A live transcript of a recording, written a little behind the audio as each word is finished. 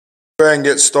Go ahead and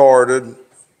get started.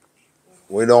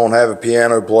 We don't have a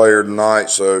piano player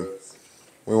tonight, so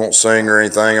we won't sing or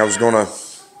anything. I was going to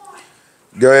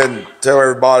go ahead and tell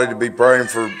everybody to be praying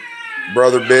for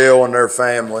Brother Bill and their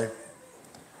family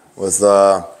with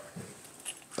their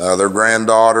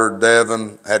granddaughter,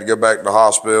 Devin, had to go back to the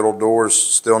hospital. Dora's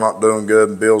still not doing good,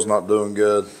 and Bill's not doing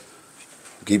good.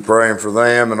 Keep praying for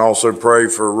them, and also pray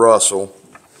for Russell.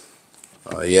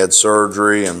 He had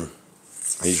surgery, and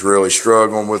he's really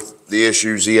struggling with the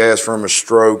issues he has from a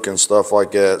stroke and stuff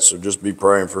like that, so just be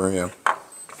praying for him.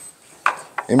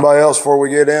 Anybody else before we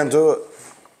get into it?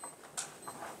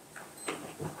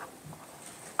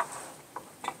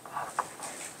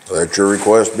 Let your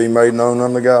request be made known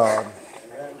unto God.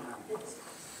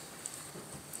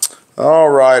 All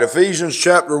right, Ephesians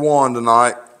chapter 1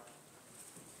 tonight.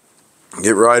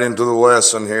 Get right into the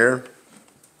lesson here.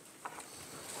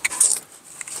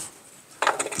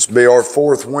 This will be our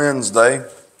fourth Wednesday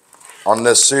on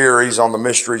this series on the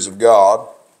mysteries of God.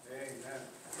 Amen.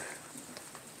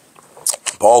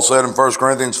 Paul said in 1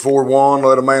 Corinthians 4:1,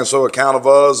 let a man so account of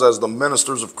us as the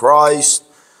ministers of Christ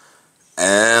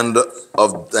and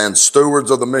stewards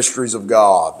of the mysteries of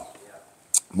God.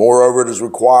 Moreover, it is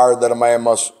required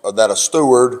that a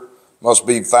steward must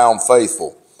be found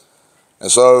faithful.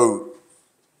 And so,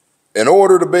 in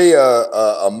order to be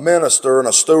a minister and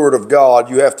a steward of God,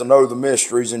 you have to know the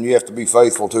mysteries and you have to be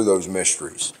faithful to those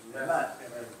mysteries.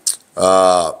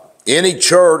 Any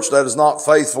church that is not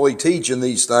faithfully teaching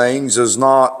these things is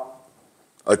not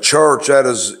a church that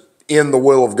is in the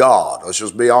will of God. Let's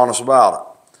just be honest about it.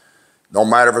 No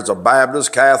matter if it's a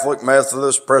Baptist, Catholic,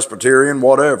 Methodist, Presbyterian,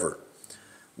 whatever.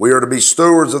 We are to be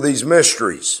stewards of these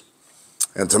mysteries.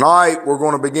 And tonight we're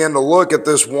going to begin to look at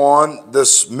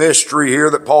this mystery here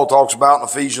that Paul talks about in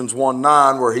Ephesians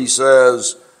 1:9, where he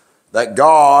says that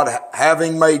God,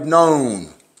 having made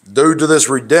known, due to this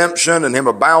redemption and him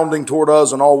abounding toward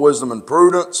us in all wisdom and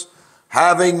prudence,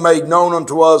 having made known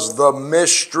unto us the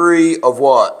mystery of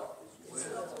what?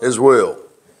 His will.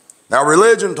 Now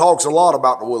religion talks a lot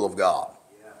about the will of God.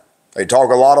 They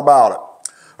talk a lot about it.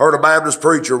 Heard a Baptist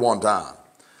preacher one time.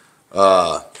 He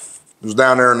was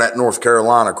down there in that North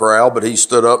Carolina crowd, but he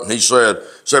stood up and he said,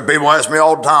 people ask me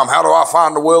all the time, how do I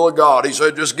find the will of God? He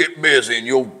said, just get busy and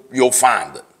you'll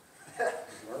find it.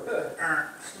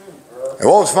 And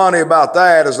what's funny about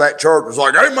that is that church was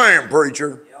like, amen,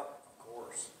 preacher. Yep, of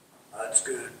course. That's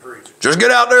good, preacher. Just get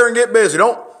out there and get busy.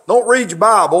 Don't read your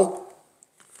Bible.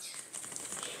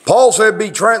 Paul said,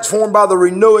 be transformed by the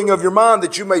renewing of your mind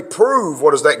that you may prove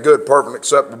what is that good, perfect,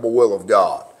 acceptable will of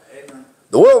God. Amen.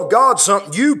 The will of God is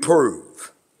something you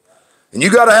prove. And you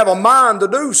got to have a mind to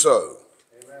do so.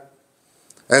 Amen.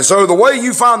 And so the way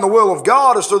you find the will of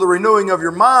God is through the renewing of your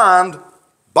mind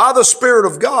by the Spirit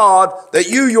of God, that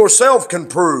you yourself can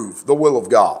prove the will of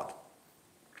God.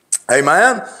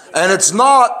 Amen? And it's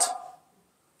not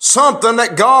something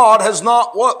that God has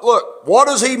not, what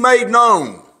has he made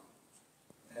known?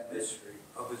 The mystery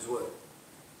of his will.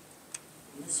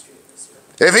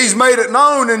 If he's made it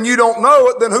known and you don't know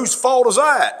it, then whose fault is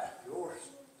that? Yours.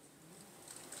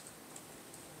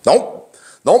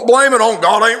 Don't blame it on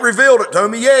God ain't revealed it to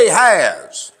me. Yeah, he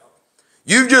has.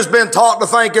 You've just been taught to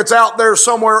think it's out there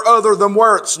somewhere other than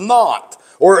where it's not.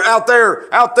 Or out there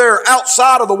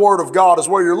outside of the Word of God is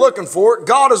where you're looking for it.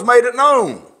 God has made it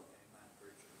known.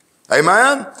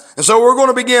 Amen? And so we're going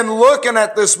to begin looking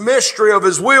at this mystery of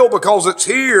his will because it's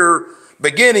here,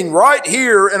 beginning right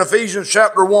here in Ephesians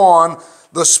chapter 1.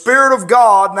 The Spirit of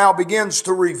God now begins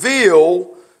to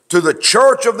reveal to the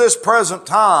church of this present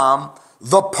time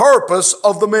the purpose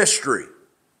of the mystery.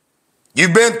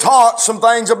 You've been taught some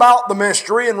things about the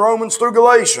mystery in Romans through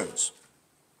Galatians.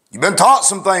 You've been taught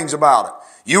some things about it.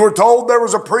 You were told there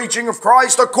was a preaching of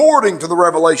Christ according to the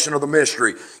revelation of the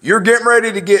mystery. You're getting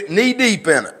ready to get knee deep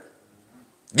in it.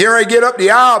 Getting ready to get up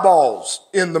the eyeballs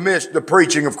in the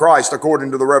preaching of Christ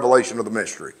according to the revelation of the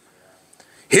mystery.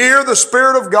 Here the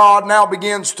Spirit of God now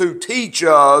begins to teach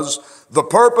us the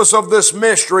purpose of this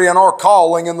mystery and our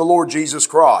calling in the Lord Jesus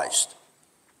Christ.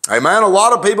 Amen. A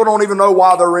lot of people don't even know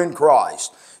why they're in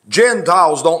Christ.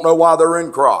 Gentiles don't know why they're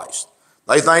in Christ.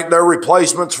 They think they're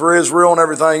replacements for Israel and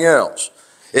everything else.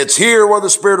 It's here where the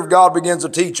Spirit of God begins to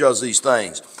teach us these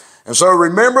things. And so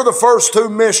remember the first two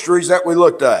mysteries that we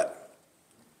looked at.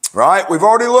 Right? We've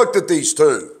already looked at these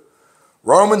two.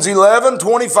 Romans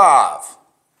 11:25.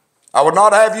 I would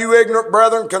not have you ignorant,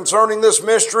 brethren, concerning this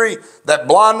mystery, that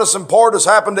blindness in part has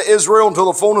happened to Israel until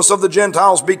the fullness of the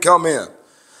Gentiles be come in.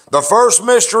 The first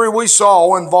mystery we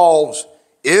saw involves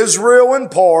Israel in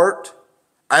part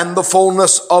and the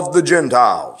fullness of the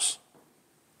Gentiles.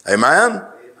 Amen?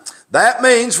 That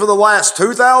means for the last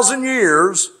 2,000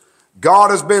 years,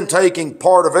 God has been taking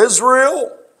part of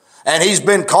Israel, and he's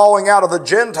been calling out of the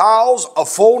Gentiles a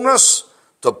fullness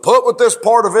to put with this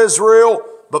part of Israel,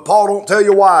 but Paul don't tell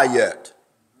you why yet.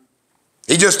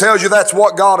 He just tells you that's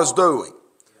what God is doing.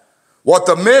 What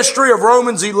the mystery of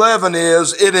Romans 11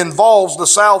 is, it involves the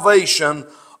salvation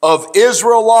of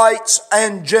Israelites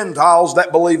and Gentiles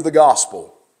that believe the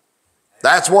gospel.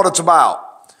 That's what it's about.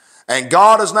 And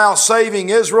God is now saving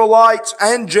Israelites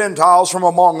and Gentiles from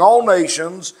among all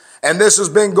nations, and this has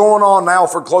been going on now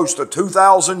for close to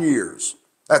 2,000 years.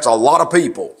 That's a lot of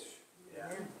people.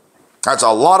 That's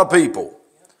a lot of people.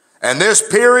 And this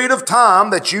period of time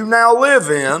that you now live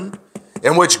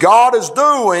in which God is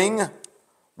doing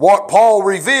what Paul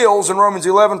reveals in Romans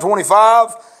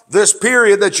 11:25, this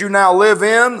period that you now live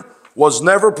in was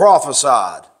never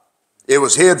prophesied. It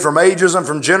was hid from ages and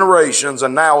from generations,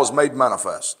 and now is made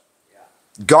manifest.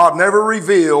 God never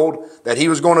revealed that he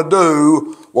was going to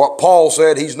do what Paul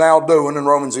said he's now doing in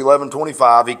Romans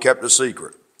 11:25. He kept it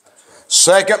secret.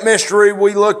 Second mystery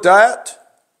we looked at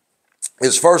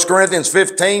is 1 Corinthians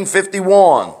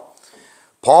 15:51.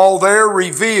 Paul there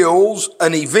reveals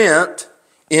an event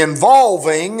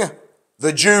involving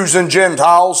the Jews and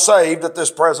Gentiles saved at this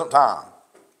present time.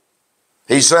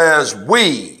 He says,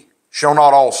 we shall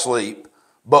not all sleep,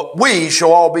 but we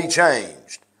shall all be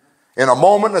changed. In a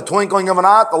moment, in the twinkling of an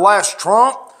eye, at the last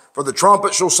trump, for the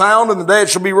trumpet shall sound, and the dead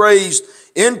shall be raised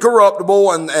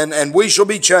incorruptible, and we shall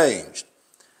be changed.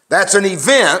 That's an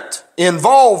event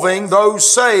involving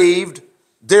those saved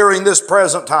during this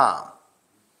present time.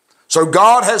 So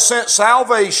God has sent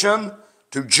salvation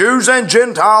to Jews and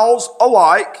Gentiles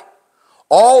alike.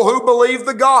 All who believe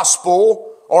the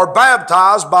gospel are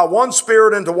baptized by one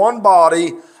Spirit into one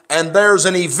body, and there's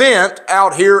an event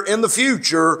out here in the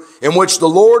future in which the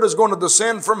Lord is going to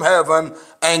descend from heaven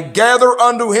and gather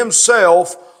unto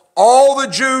himself all the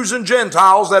Jews and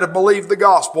Gentiles that have believed the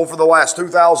gospel for the last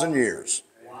 2,000 years.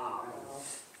 Wow.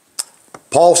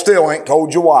 Paul still ain't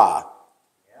told you why.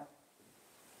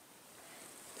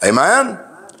 Yeah. Amen?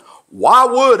 Why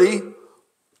would he?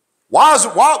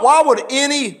 Why would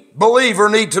any believer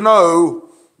need to know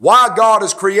why God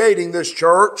is creating this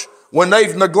church when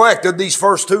they've neglected these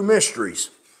first two mysteries?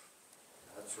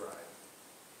 That's right.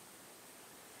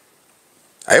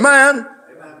 Amen.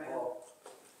 Amen, Paul.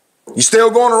 You still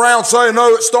going around saying,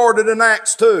 no, it started in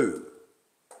Acts 2.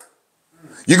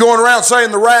 You're going around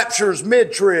saying the rapture is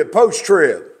mid-trib,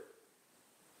 post-trib.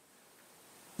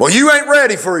 Well, you ain't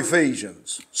ready for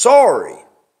Ephesians. Sorry.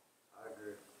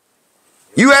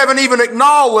 You haven't even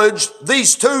acknowledged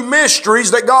these two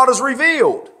mysteries that God has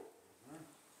revealed.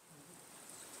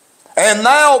 And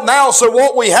now, so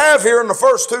what we have here in the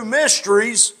first two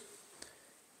mysteries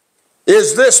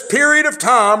is this period of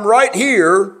time right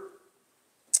here.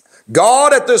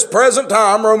 God at this present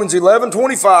time, Romans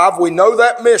 11:25, we know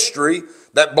that mystery,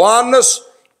 that blindness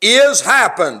is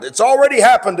happened. It's already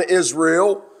happened to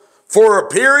Israel for a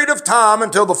period of time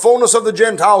until the fullness of the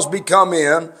Gentiles be come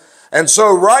in. And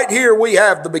so right here we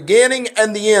have the beginning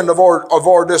and the end of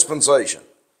our dispensation.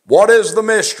 What is the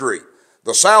mystery?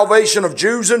 The salvation of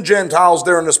Jews and Gentiles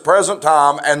during this present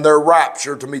time and their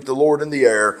rapture to meet the Lord in the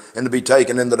air and to be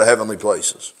taken into the heavenly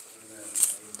places.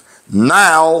 Amen.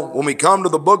 Now, when we come to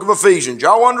the book of Ephesians,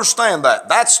 y'all understand that.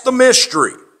 That's the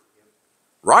mystery.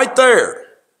 Right there.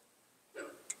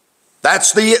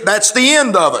 That's the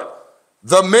end of it.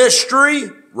 The mystery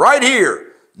right here.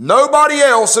 Nobody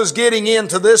else is getting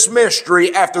into this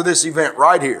mystery after this event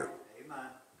right here. Amen.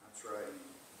 That's right.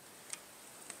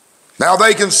 Now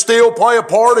they can still play a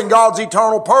part in God's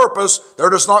eternal purpose.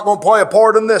 They're just not going to play a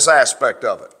part in this aspect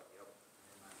of it.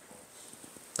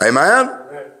 Amen?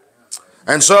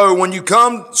 And so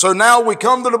now we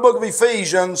come to the book of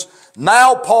Ephesians.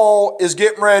 Now Paul is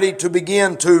getting ready to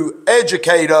begin to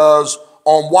educate us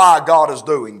on why God is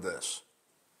doing this.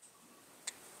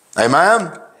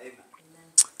 Amen?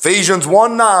 Ephesians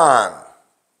 1:9.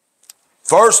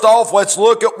 First off, let's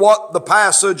look at what the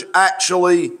passage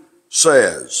actually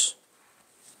says.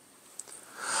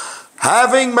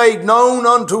 Having made known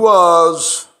unto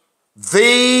us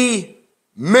the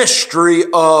mystery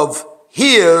of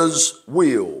his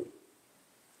will.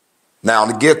 Now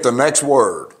to get the next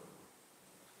word.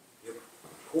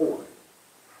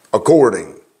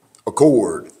 According.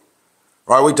 Accord.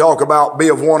 Right, we talk about be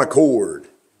of one accord.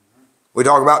 We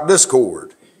talk about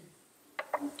discord.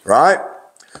 Right?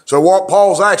 So what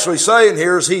Paul's actually saying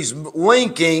here is he's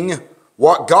linking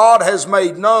what God has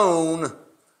made known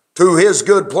to his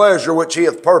good pleasure which he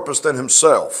hath purposed in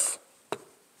himself.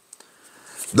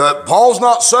 Paul's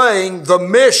not saying the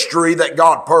mystery that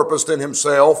God purposed in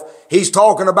himself. He's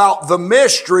talking about the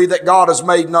mystery that God has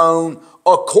made known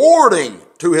according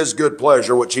to his good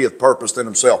pleasure which he hath purposed in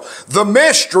himself. The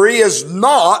mystery is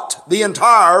not the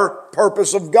entire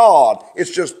purpose of God.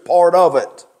 It's just part of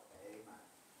it.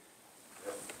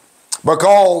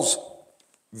 Because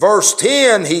verse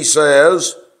 10, he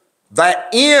says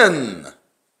that in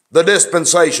the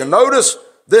dispensation. Notice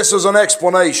this is an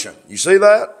explanation. You see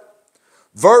that?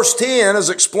 Verse 10 is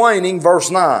explaining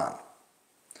verse 9.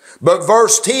 But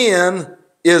verse 10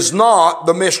 is not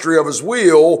the mystery of his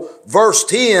will. Verse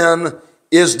 10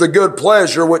 is the good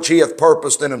pleasure which he hath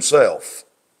purposed in himself.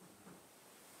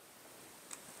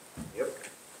 Yep.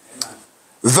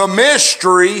 The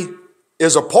mystery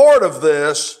is a part of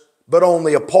this, but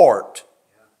only a part.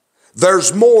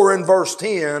 There's more in verse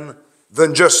 10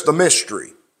 than just the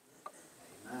mystery.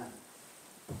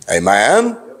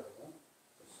 Amen?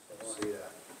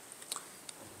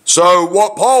 So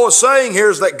what Paul is saying here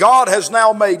is that God has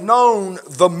now made known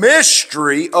the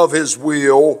mystery of his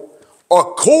will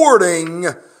according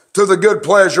to the good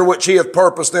pleasure which he hath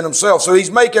purposed in himself. So he's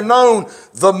making known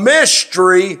the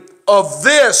mystery of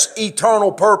this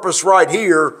eternal purpose right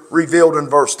here revealed in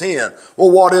verse 10.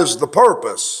 Well, what is the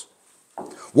purpose?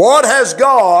 What has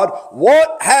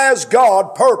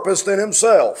God purposed in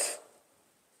himself?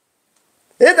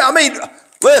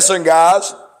 Listen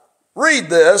guys, read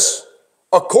this.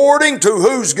 According to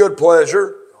whose good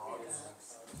pleasure?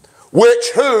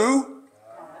 Which who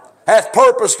hath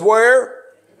purposed where?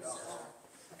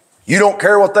 You don't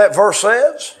care what that verse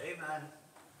says? Amen.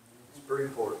 It's pretty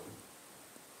important.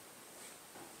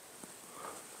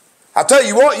 I tell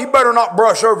you what, you better not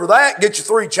brush over that. Get your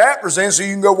 3 chapters in so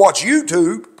you can go watch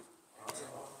YouTube.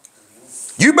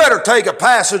 You better take a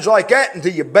passage like that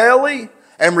into your belly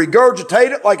and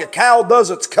regurgitate it like a cow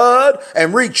does its cud,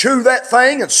 and re-chew that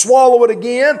thing and swallow it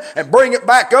again and bring it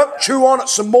back up, chew on it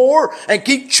some more, and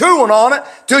keep chewing on it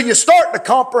till you start to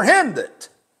comprehend it.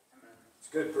 It's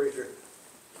good, preacher.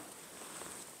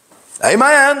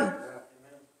 Amen.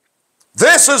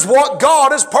 This is what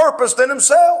God has purposed in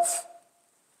himself.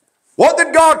 What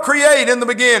did God create in the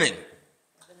beginning?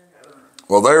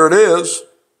 Well, there it is.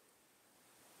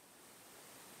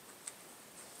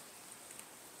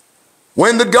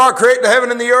 When did God create the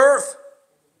heaven and the earth?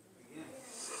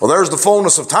 Well, there's the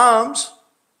fullness of times.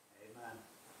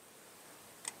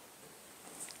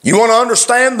 You want to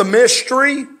understand the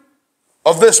mystery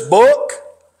of this book?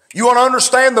 You want to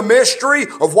understand the mystery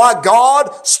of why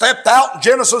God stepped out in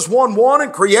Genesis 1:1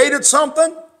 and created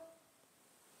something?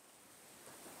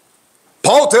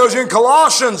 Paul tells you in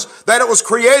Colossians that it was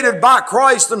created by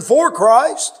Christ and for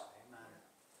Christ.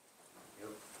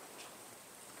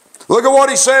 Look at what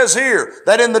he says here,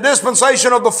 that in the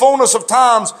dispensation of the fullness of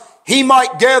times, he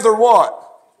might gather what?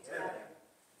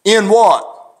 In what?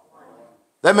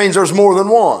 That means there's more than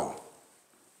one.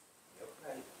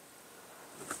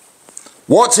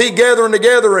 What's he gathering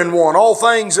together in one? All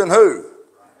things in who?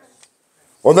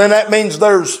 Well, then that means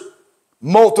there's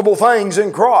multiple things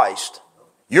in Christ.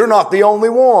 You're not the only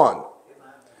one.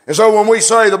 And so when we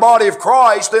say the body of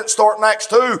Christ, didn't start in Acts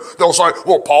 2, they'll say,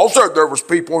 well, Paul said there was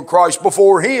people in Christ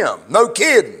before him. No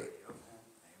kidding.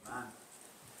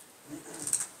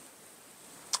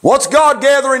 What's God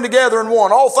gathering together in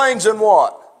one? All things in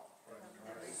what?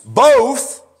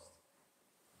 Both.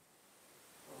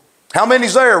 How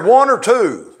many's there? 1 or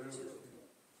 2?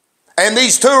 And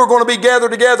these 2 are going to be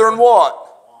gathered together in what?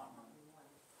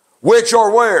 Which or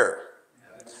where?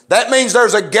 That means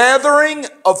there's a gathering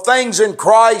of things in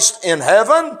Christ in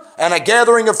heaven and a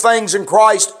gathering of things in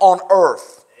Christ on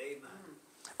earth. Amen.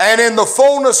 And in the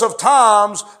fullness of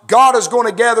times, God is going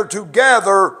to gather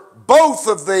together both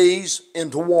of these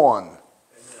into one.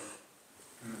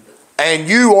 Amen. And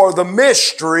you are the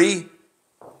mystery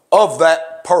of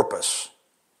that purpose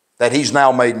that he's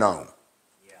now made known.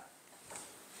 Yeah.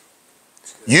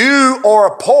 You are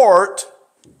a part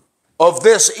of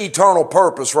this eternal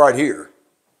purpose right here.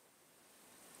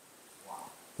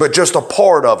 But just a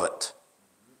part of it.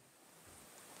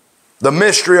 The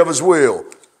mystery of his will.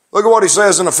 Look at what he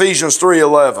says in Ephesians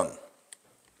 3:11.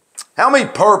 How many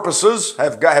purposes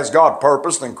has God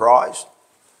purposed in Christ?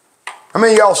 How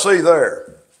many of y'all see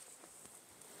there?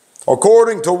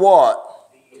 According to what?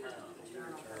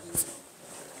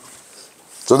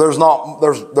 So there's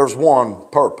one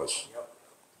purpose.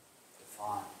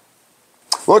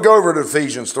 Look over to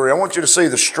Ephesians 3. I want you to see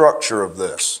the structure of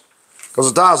this,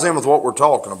 because it ties in with what we're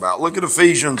talking about. Look at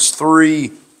Ephesians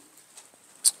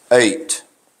 3:8.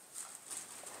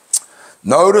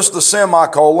 Notice the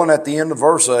semicolon at the end of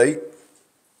verse 8.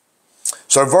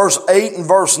 So verse 8 and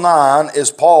verse 9 is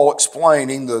Paul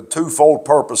explaining the twofold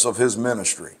purpose of his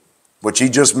ministry, which he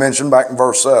just mentioned back in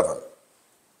verse 7.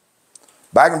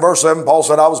 Back in verse 7, Paul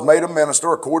said, I was made a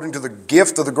minister according to the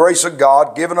gift of the grace of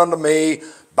God given unto me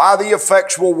by the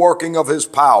effectual working of his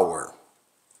power.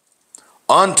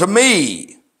 Unto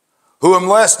me, who am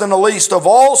less than the least of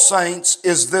all saints,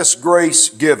 is this grace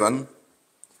given,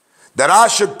 that I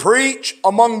should preach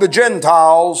among the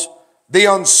Gentiles the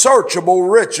unsearchable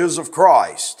riches of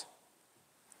Christ.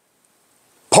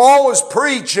 Paul is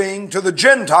preaching to the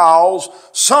Gentiles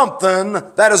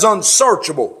something that is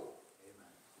unsearchable.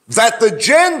 That the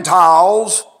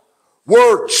Gentiles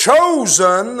were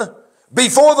chosen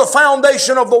before the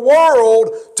foundation of the world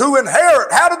to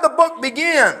inherit. How did the book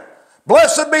begin?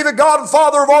 Blessed be the God and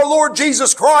Father of our Lord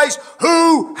Jesus Christ,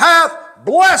 who hath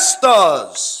blessed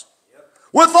us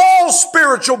with all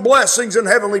spiritual blessings in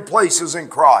heavenly places in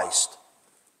Christ.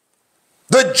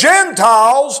 The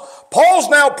Gentiles, Paul's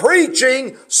now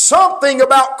preaching something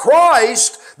about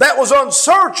Christ that was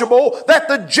unsearchable, that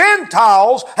the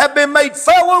Gentiles have been made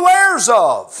fellow heirs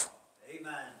of.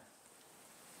 Amen.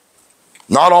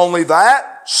 Not only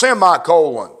that,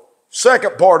 semicolon,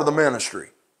 second part of the ministry,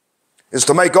 is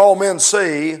to make all men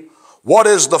see what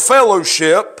is the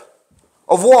fellowship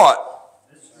of what?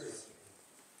 Mystery.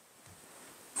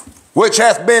 Which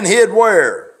hath been hid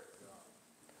where?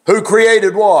 Who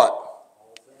created what?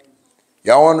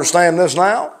 Y'all understand this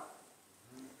now?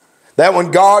 That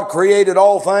when God created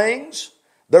all things,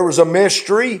 there was a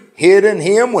mystery hid in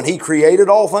him when he created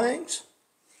all things.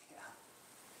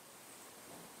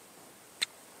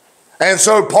 And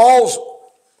so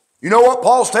you know what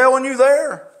Paul's telling you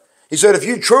there? He said, if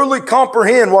you truly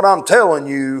comprehend what I'm telling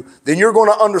you, then you're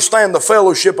going to understand the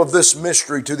fellowship of this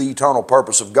mystery to the eternal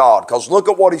purpose of God. Because look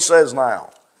at what he says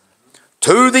now.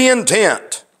 To the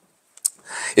intent.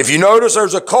 If you notice,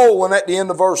 there's a colon at the end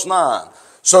of verse 9.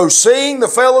 So seeing the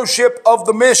fellowship of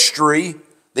the mystery,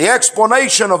 the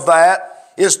explanation of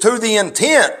that is to the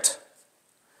intent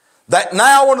that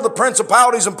now under the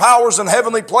principalities and powers in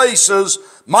heavenly places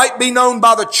might be known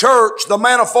by the church the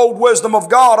manifold wisdom of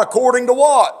God according to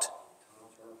what?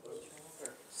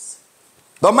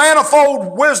 The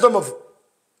manifold wisdom of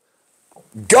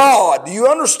God. Do you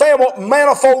understand what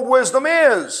manifold wisdom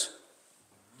is?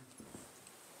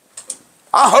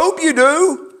 I hope you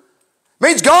do. It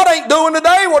means God ain't doing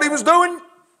today what he was doing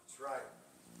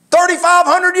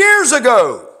 3,500 years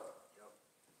ago.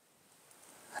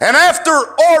 And after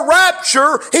our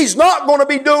rapture, he's not going to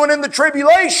be doing in the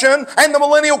tribulation and the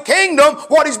millennial kingdom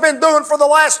what he's been doing for the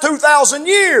last 2,000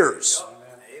 years.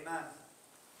 Amen.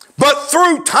 But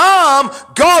through time,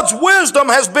 God's wisdom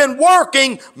has been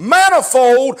working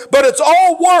manifold, but it's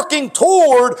all working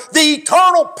toward the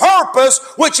eternal purpose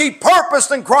which he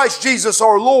purposed in Christ Jesus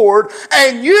our Lord.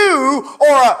 And you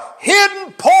are a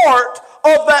hidden part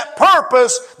of that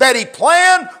purpose that he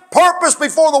planned, purposed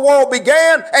before the world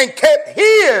began, and kept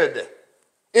hid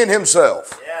in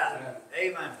himself. Yeah.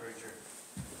 Amen, preacher.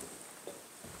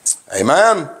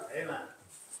 Amen. Amen.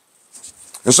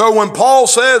 And so when Paul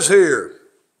says here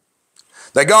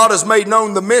that God has made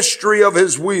known the mystery of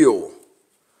his will,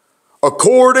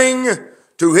 according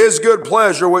to his good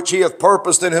pleasure which he hath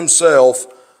purposed in himself,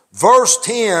 verse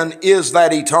 10 is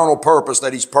that eternal purpose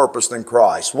that he's purposed in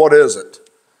Christ. What is it?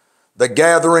 The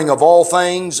gathering of all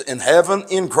things in heaven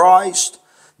in Christ,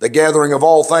 the gathering of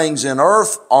all things on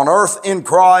earth in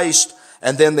Christ,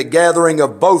 and then the gathering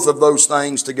of both of those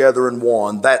things together in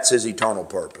one. That's his eternal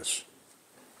purpose.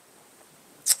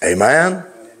 Amen?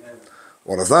 Amen.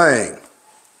 What a thing.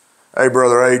 Hey,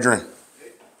 Brother Adrian.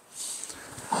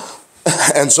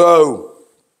 And so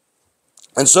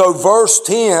verse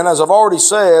 10, as I've already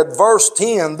said, verse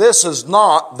 10, this is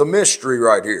not the mystery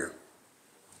right here.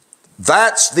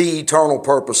 That's the eternal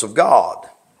purpose of God.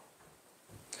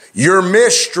 Your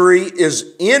mystery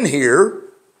is in here,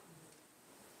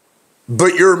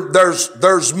 but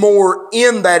there's more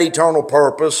in that eternal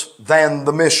purpose than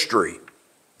the mystery.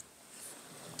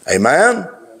 Amen?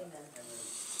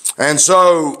 And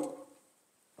so,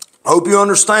 I hope you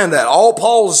understand that. All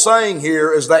Paul is saying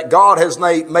here is that God has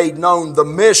made known the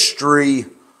mystery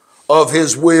of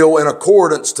his will in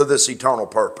accordance to this eternal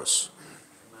purpose.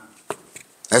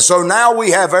 And so now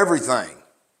we have everything.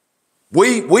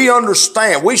 We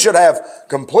understand. We should have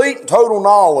complete and total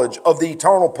knowledge of the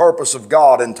eternal purpose of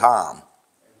God in time.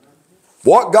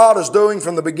 What God is doing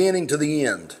from the beginning to the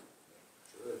end.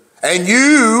 And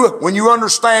you, when you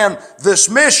understand this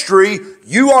mystery,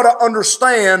 you ought to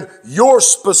understand your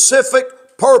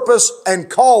specific purpose and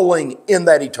calling in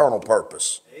that eternal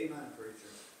purpose. Amen, preacher.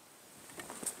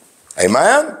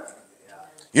 Amen?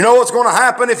 You know what's going to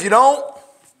happen if you don't?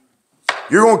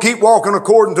 You're going to keep walking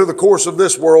according to the course of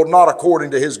this world, not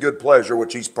according to his good pleasure,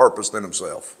 which he's purposed in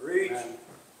himself. Preach.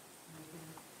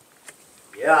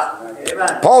 Yeah.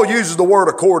 Amen. Paul uses the word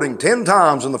according 10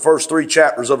 times in the first 3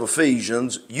 chapters of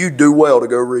Ephesians. You do well to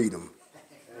go read them.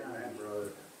 Amen,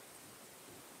 brother.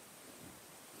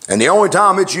 And the only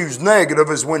time it's used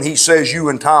negative is when he says you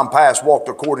in time past walked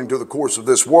according to the course of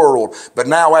this world. But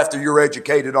now after you're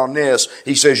educated on this,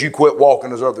 he says you quit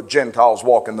walking as other Gentiles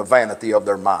walk in the vanity of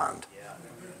their mind. Yeah.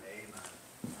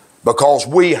 Amen. Because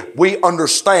we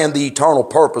understand the eternal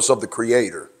purpose of the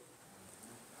Creator.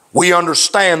 We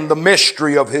understand the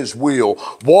mystery of His will.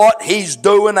 What He's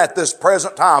doing at this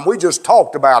present time. We just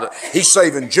talked about it. He's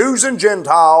saving Jews and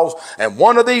Gentiles. And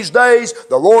one of these days,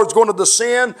 the Lord's going to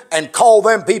descend and call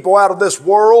them people out of this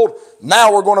world.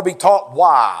 Now we're going to be taught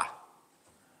why.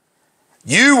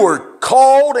 You were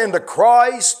called into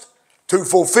Christ to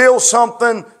fulfill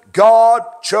something God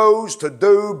chose to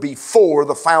do before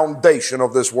the foundation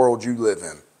of this world you live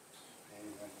in.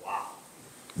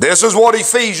 This is what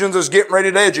Ephesians is getting ready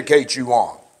to educate you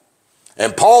on.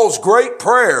 And Paul's great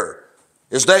prayer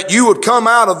is that you would come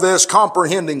out of this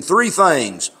comprehending 3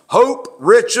 things: hope,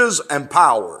 riches, and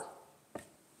power.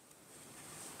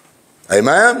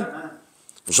 Amen? Amen.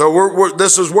 So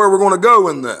this is where we're going to go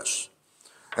in this.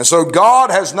 And so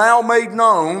God has now made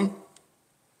known,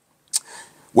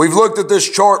 we've looked at this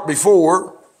chart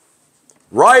before.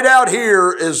 Right out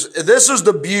here this is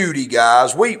the beauty,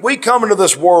 guys. We come into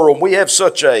this world, we have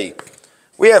such a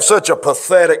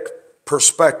pathetic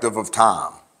perspective of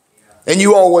time. And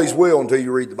you always will until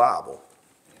you read the Bible.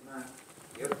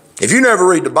 If you never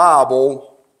read the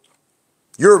Bible,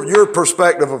 your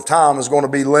perspective of time is going to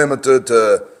be limited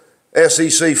to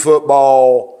SEC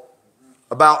football,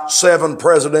 about 7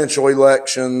 presidential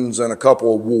elections, and a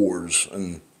couple of wars,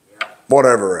 and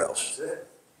whatever else.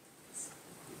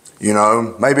 You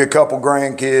know, maybe a couple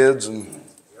grandkids and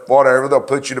whatever. They'll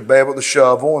put you to bed with a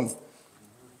shovel and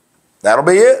that'll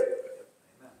be it.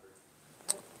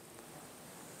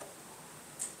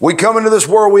 We come into this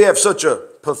world, we have such a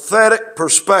pathetic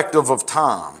perspective of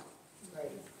time.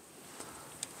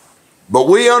 But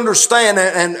we understand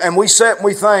it and we sit and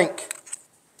we think,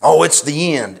 oh, it's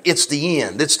the end. It's the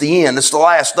end. It's the end. It's the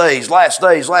last days, last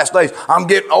days, last days. I'm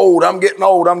getting old. I'm getting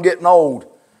old. I'm getting old.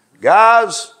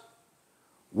 Guys,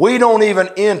 we don't even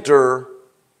enter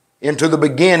into the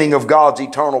beginning of God's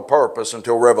eternal purpose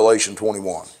until Revelation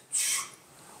 21.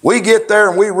 We get there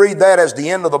and we read that as the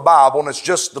end of the Bible, and it's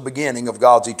just the beginning of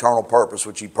God's eternal purpose,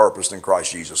 which He purposed in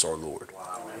Christ Jesus our Lord.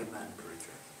 Wow. Amen,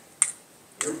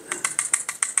 preacher.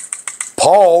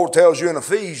 Paul tells you in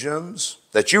Ephesians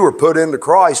that you were put into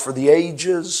Christ for the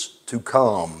ages to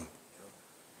come.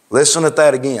 Listen at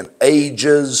that again.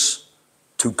 Ages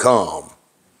to come.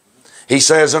 He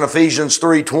says in Ephesians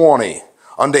 3:20,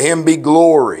 unto Him be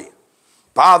glory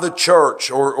by the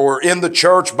church or in the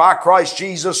church by Christ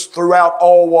Jesus throughout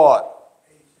all what?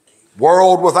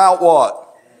 World without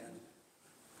what?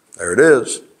 There it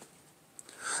is.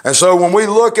 And so when we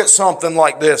look at something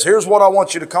like this, here's what I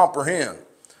want you to comprehend.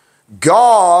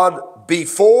 God,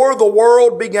 before the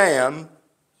world began,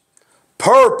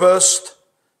 purposed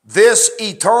this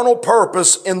eternal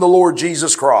purpose in the Lord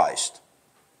Jesus Christ.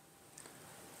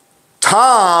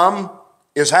 Time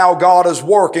is how God is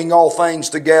working all things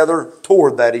together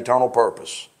toward that eternal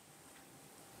purpose.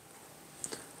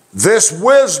 This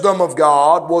wisdom of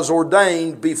God was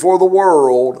ordained before the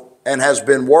world and has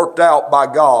been worked out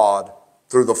by God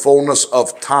through the fullness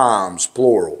of times,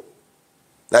 plural.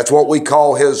 That's what we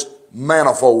call His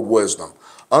manifold wisdom.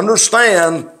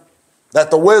 Understand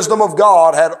that the wisdom of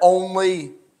God had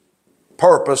only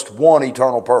purposed one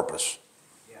eternal purpose.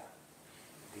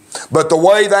 But the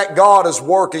way that God is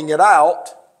working it out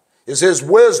is His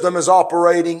wisdom is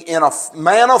operating in a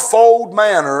manifold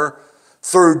manner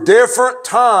through different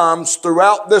times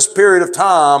throughout this period of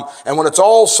time. And when it's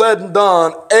all said and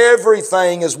done,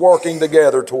 everything is working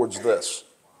together towards this.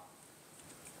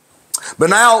 But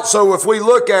now, so if we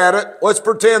look at it, let's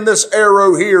pretend this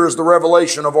arrow here is the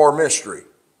revelation of our mystery.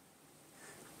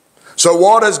 So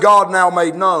what has God now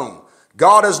made known?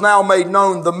 God has now made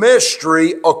known the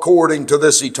mystery according to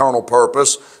this eternal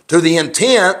purpose, to the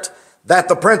intent that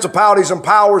the principalities and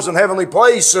powers in heavenly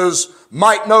places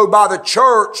might know by the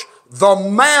church the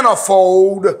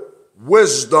manifold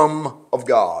wisdom of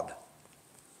God.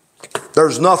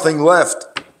 There's nothing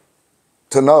left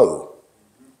to know.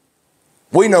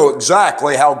 We know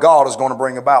exactly how God is going to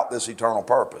bring about this eternal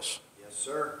purpose. Yes,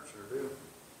 sir. Sure do.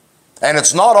 And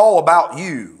it's not all about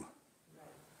you.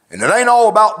 And it ain't all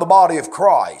about the body of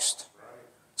Christ.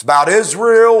 It's about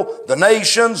Israel, the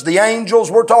nations, the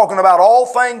angels. We're talking about all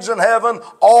things in heaven,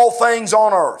 all things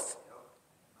on earth.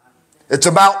 It's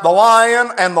about the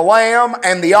lion and the lamb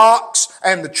and the ox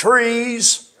and the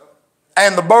trees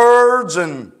and the birds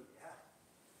and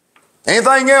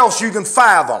Anything else you can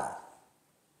fathom.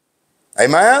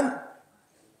 Amen?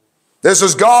 This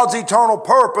is God's eternal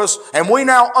purpose, and we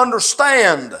now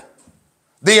understand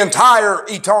the entire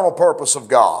eternal purpose of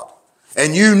God.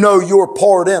 And you know your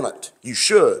part in it. You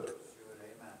should.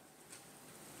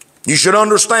 You should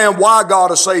understand why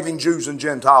God is saving Jews and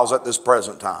Gentiles at this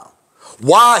present time.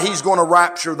 Why He's going to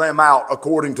rapture them out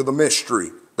according to the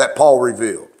mystery that Paul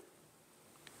revealed.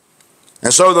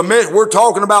 And so we're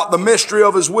talking about the mystery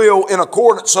of His will in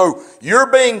accordance. So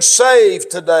you're being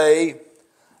saved today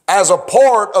as a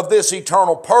part of this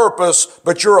eternal purpose,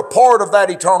 but you're a part of that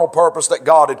eternal purpose that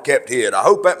God had kept hid. I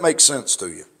hope that makes sense to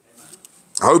you.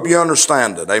 I hope you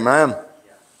understand it. Amen?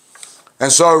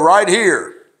 And so right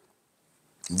here,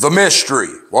 the mystery.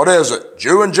 What is it?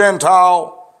 Jew and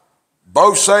Gentile,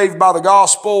 both saved by the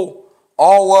gospel,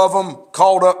 all of them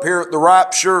called up here at the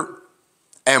rapture.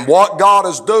 And what God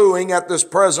is doing at this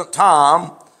present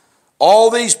time,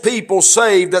 all these people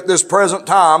saved at this present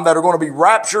time that are going to be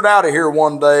raptured out of here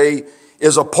one day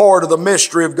is a part of the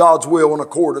mystery of God's will in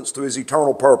accordance to His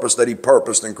eternal purpose that He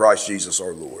purposed in Christ Jesus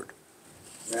our Lord.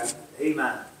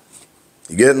 Amen.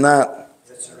 You getting that?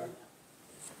 Yes, sir.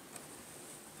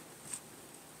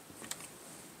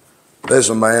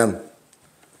 Listen, man,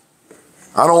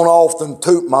 I don't often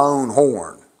toot my own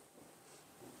horn.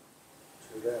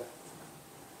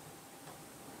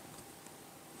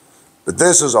 But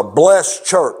this is a blessed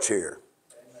church here.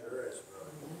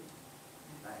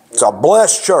 It's a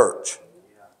blessed church.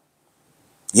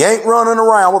 You ain't running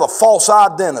around with a false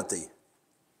identity,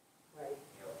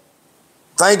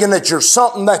 thinking that you're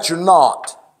something that you're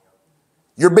not.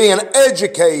 You're being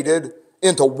educated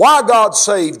into why God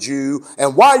saved you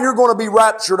and why you're going to be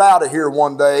raptured out of here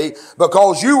one day,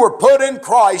 because you were put in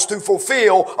Christ to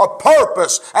fulfill a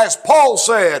purpose, as Paul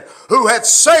said, who had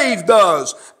saved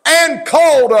us and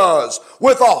called us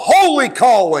with a holy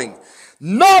calling,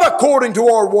 not according to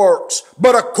our works,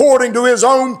 but according to His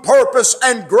own purpose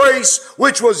and grace,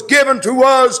 which was given to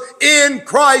us in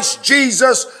Christ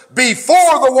Jesus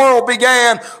before the world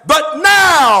began, but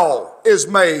now is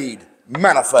made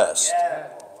manifest. Yeah.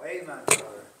 Amen, brother.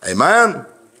 Amen?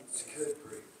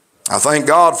 I thank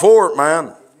God for it,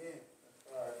 man.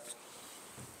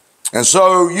 And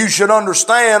so you should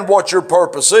understand what your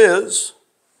purpose is,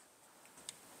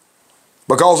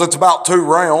 because it's about two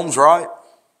realms, right?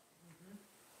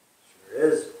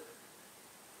 Sure is.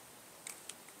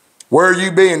 Where are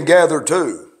you being gathered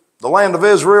to? The land of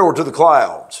Israel or to the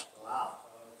clouds? Wow.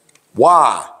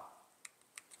 Why?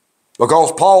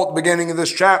 Because Paul at the beginning of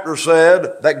this chapter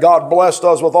said that God blessed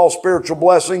us with all spiritual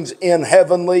blessings in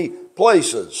heavenly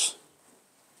places.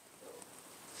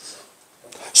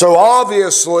 So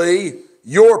obviously,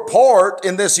 your part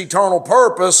in this eternal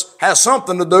purpose has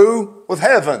something to do with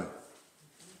heaven.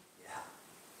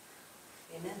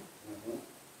 Amen.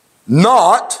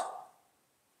 Not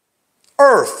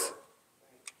earth.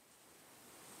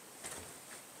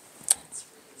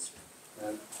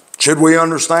 Should we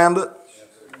understand it?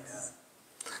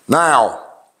 Now,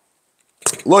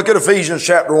 look at Ephesians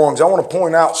chapter 1, because I want to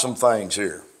point out some things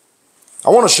here. I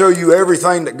want to show you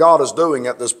everything that God is doing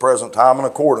at this present time in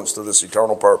accordance to this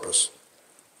eternal purpose.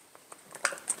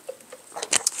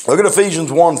 Look at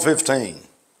Ephesians 1:15.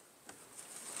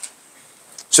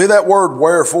 See that word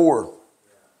wherefore?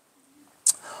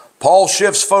 Paul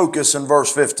shifts focus in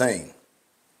verse 15.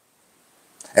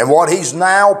 And what he's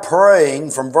now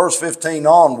praying from verse 15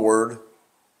 onward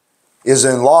is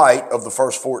in light of the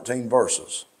first 14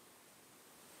 verses.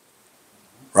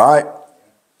 Right?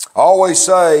 I always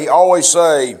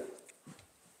say,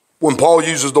 when Paul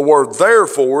uses the word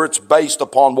therefore, it's based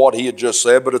upon what he had just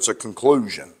said, but it's a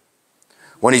conclusion.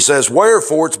 When he says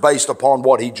wherefore, it's based upon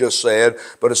what he just said,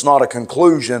 but it's not a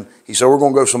conclusion. He said, we're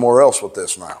going to go somewhere else with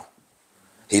this now.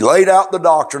 He laid out the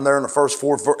doctrine there in the first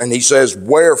 4 verses, and he says,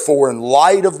 wherefore, in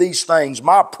light of these things,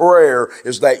 my prayer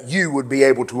is that you would be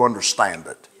able to understand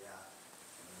it.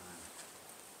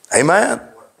 Amen.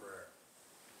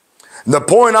 The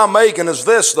point I'm making is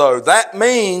this, though. That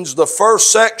means the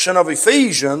first section of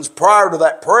Ephesians prior to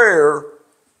that prayer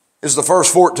is the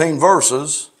first 14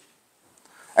 verses,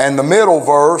 and the middle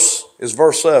verse is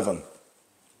verse 7.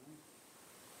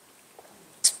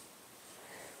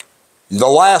 The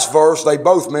last verse, they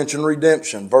both mention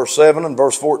redemption, verse 7 and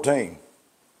verse 14.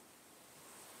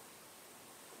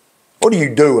 What do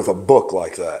you do with a book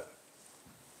like that?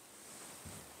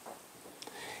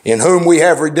 In whom we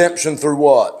have redemption through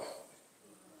what?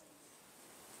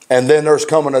 And then there's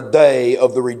coming a day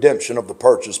of the redemption of the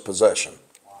purchased possession.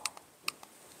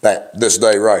 This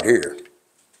day right here.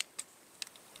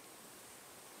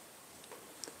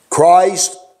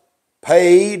 Christ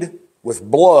paid with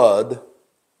blood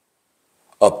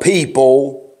a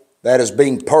people that is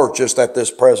being purchased at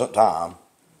this present time.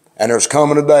 And there's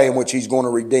coming a day in which he's going to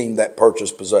redeem that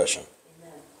purchased possession.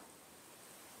 Amen.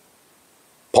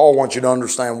 Paul wants you to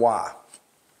understand why.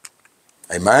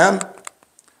 Amen?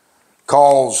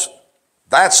 Because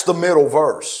that's the middle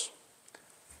verse.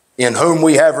 In whom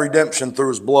we have redemption through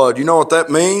his blood. You know what that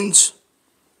means?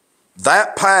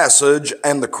 That passage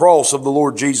and the cross of the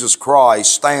Lord Jesus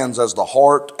Christ stands as the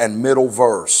heart and middle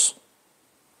verse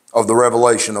of the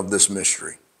revelation of this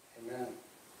mystery. Amen.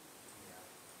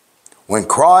 When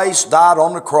Christ died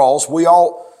on the cross,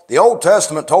 the Old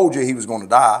Testament told you he was going to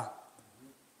die.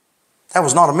 That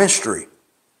was not a mystery.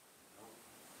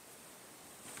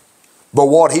 But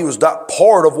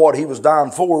part of what he was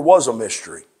dying for was a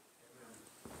mystery.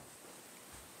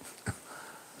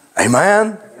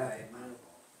 Amen?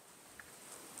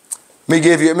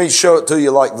 Let me show it to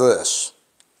you like this.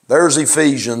 There's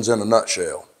Ephesians in a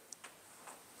nutshell.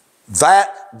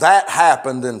 That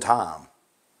happened in time.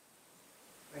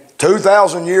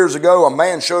 2,000 years ago, a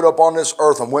man showed up on this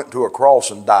earth and went to a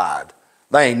cross and died.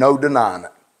 There ain't no denying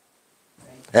it.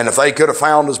 And if they could have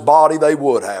found his body, they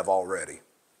would have already.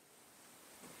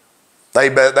 They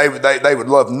would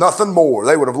love nothing more.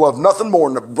 They would have loved nothing more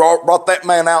than to brought that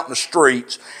man out in the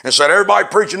streets and said, everybody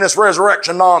preaching this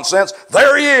resurrection nonsense,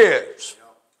 there he is.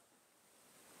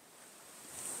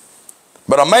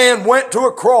 But a man went to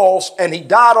a cross and he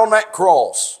died on that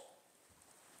cross.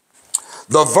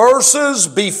 The verses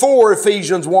before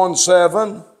Ephesians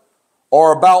 1:7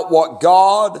 are about what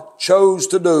God chose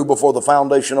to do before the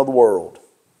foundation of the world.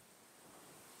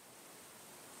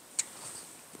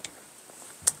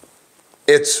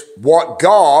 It's what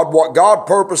God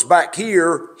purposed back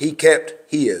here, he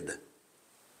kept hid.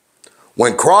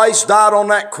 When Christ died on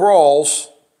that cross,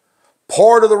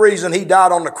 part of the reason he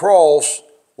died on the cross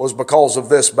was because of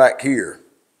this back here.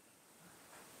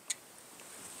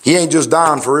 He ain't just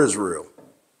dying for Israel.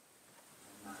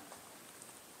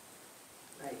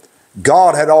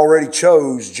 God had already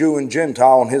chose Jew and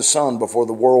Gentile and his son before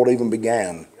the world even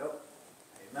began. Yep.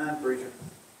 Amen, preacher.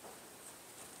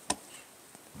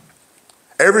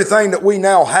 Everything that we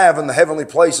now have in the heavenly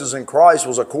places in Christ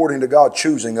was according to God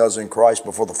choosing us in Christ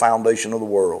before the foundation of the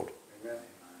world. Amen.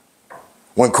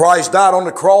 When Christ died on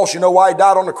the cross, you know why he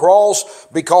died on the cross?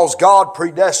 Because God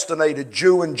predestinated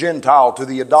Jew and Gentile to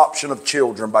the adoption of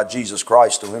children by Jesus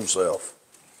Christ to himself.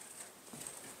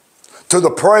 To the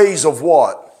praise of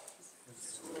what?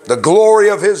 The glory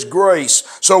of his grace.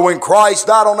 So when Christ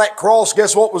died on that cross,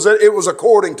 guess what was it? It was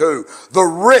according to the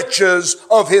riches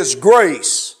of his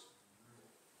grace.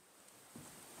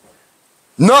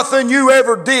 Nothing you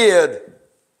ever did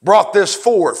brought this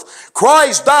forth.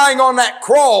 Christ dying on that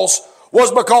cross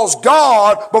was because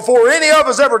God, before any of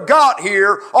us ever got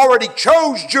here, already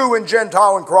chose Jew and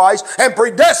Gentile in Christ and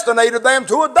predestinated them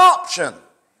to adoption.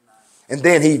 And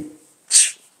then he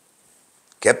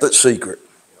kept it secret.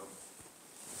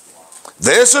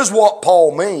 This is what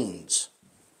Paul means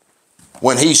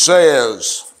when he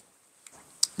says,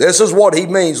 this is what he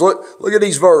means. Look at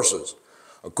these verses.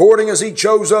 According as he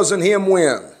chose us in him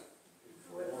when?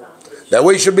 That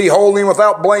we should be holy and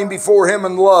without blame before him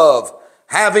in love,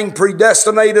 having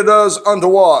predestinated us unto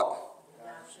what?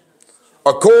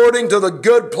 According to the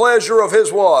good pleasure of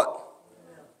his what?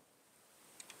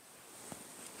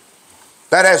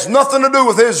 That has nothing to do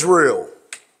with Israel.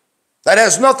 That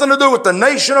has nothing to do with the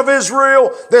nation of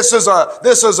Israel. This is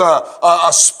a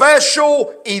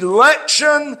special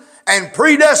election and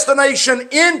predestination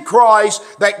in Christ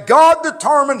that God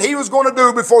determined he was going to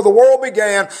do before the world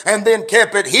began and then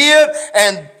kept it hid.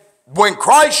 And when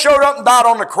Christ showed up and died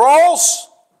on the cross,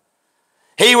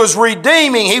 he was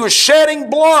redeeming, he was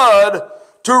shedding blood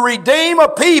to redeem a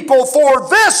people for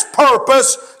this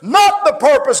purpose, not the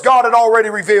purpose God had already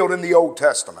revealed in the Old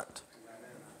Testament.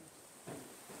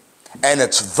 And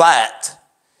it's that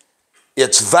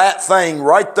thing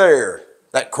right there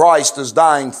that Christ is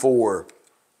dying for,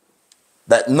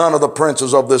 that none of the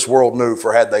princes of this world knew,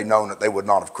 for had they known it, they would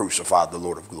not have crucified the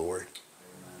Lord of glory.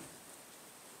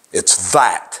 It's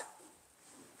that.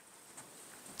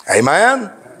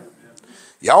 Amen?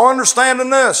 Y'all understanding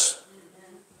this?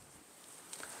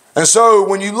 And so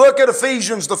when you look at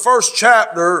Ephesians, the first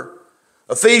chapter,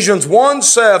 Ephesians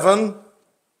 1:7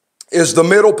 is the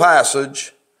middle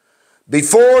passage.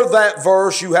 Before that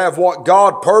verse, you have what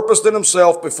God purposed in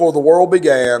himself before the world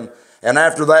began. And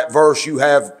after that verse, you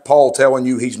have Paul telling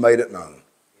you he's made it known.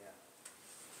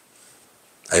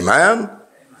 Amen?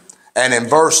 And in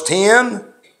verse 10,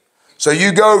 so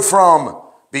you go from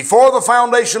before the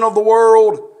foundation of the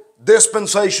world,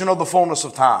 dispensation of the fullness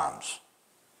of times.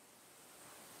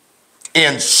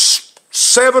 In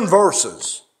 7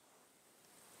 verses,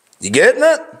 You getting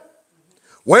it?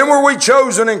 When were we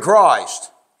chosen in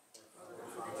Christ?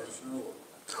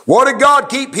 What did God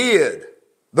keep hid?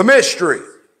 The mystery.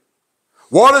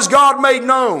 What has God made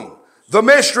known? The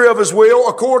mystery of His will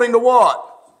according to what?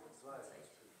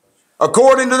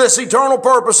 According to this eternal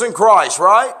purpose in Christ,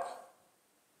 right?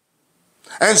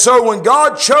 And so when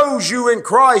God chose you in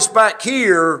Christ back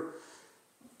here,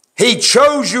 He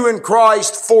chose you in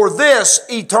Christ for this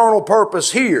eternal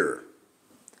purpose here.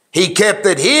 He kept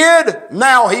it hid,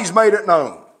 now He's made it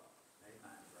known.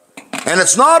 And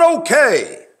it's not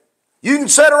okay. You can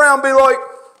sit around and be like,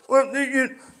 well,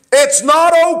 it's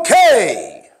not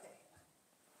okay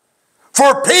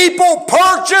for people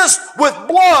purchased with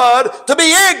blood to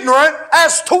be ignorant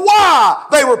as to why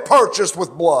they were purchased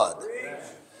with blood.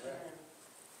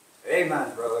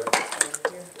 Amen, brother.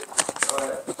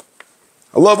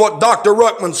 I love what Dr.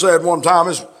 Ruckman said one time.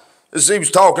 He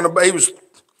was talking about,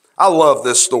 I love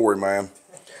this story, man.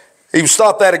 He was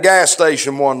stopped at a gas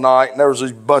station one night, and there was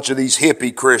a bunch of these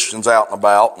hippie Christians out and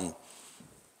about, and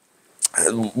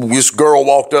this girl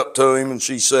walked up to him, and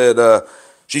she said,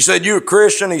 you a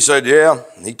Christian? He said, yeah.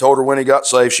 And he told her when he got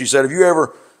saved. She said, have you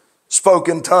ever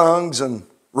spoken in tongues? And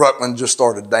Ruckman just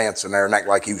started dancing there and acting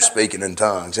like he was speaking in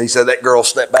tongues. He said that girl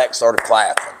stepped back and started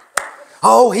clapping.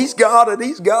 Oh, he's got it,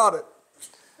 he's got it.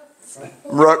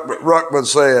 Ruckman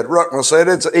said,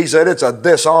 it's a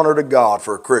dishonor to God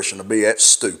for a Christian to be that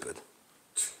stupid.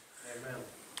 Amen.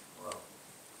 Wow.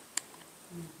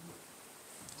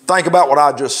 Think about what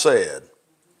I just said.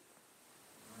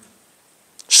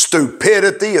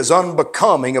 Stupidity is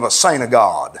unbecoming of a saint of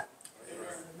God.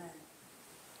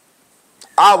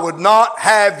 I would not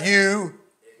have you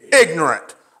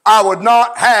ignorant. I would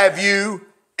not have you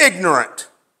ignorant.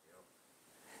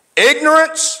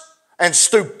 Ignorance and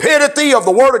stupidity of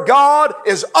the Word of God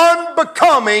is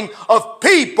unbecoming of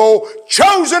people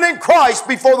chosen in Christ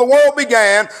before the world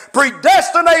began,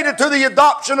 predestinated to the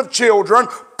adoption of children,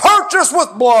 purchased with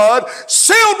blood,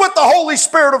 sealed with the Holy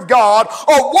Spirit of God,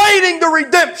 awaiting the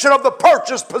redemption of the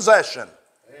purchased possession.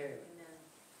 Amen.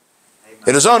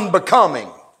 It is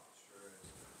unbecoming.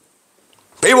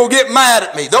 People get mad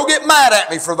at me. They'll get mad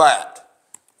at me for that.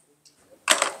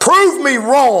 Prove me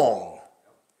wrong.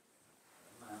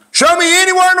 Show me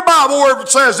anywhere in the Bible where it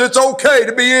says it's okay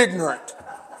to be ignorant.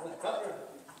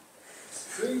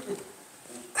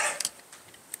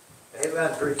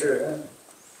 Amen, preacher.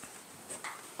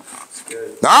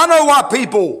 Now I know why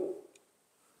people,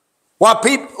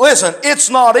 listen, it's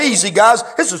not easy, guys.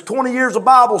 This is 20 years of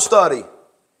Bible study.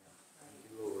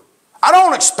 I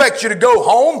don't expect you to go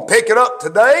home, pick it up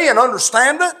today and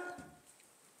understand it.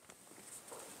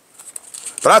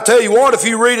 But I tell you what, if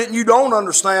you read it and you don't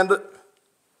understand it,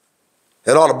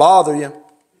 it ought to bother you.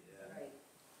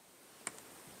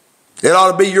 It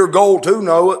ought to be your goal to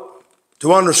know it,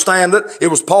 to understand it. It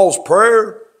was Paul's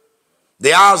prayer.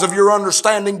 The eyes of your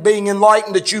understanding being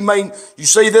enlightened, that you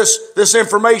see this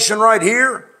information right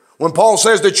here. When Paul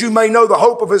says that you may know the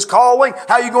hope of his calling,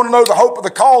 how are you going to know the hope of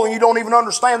the calling? You don't even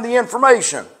understand the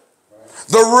information.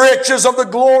 The riches of the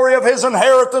glory of his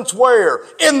inheritance where?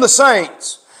 In the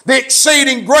saints. The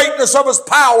exceeding greatness of his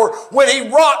power which he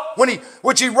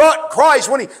wrought Christ.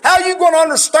 How are you going to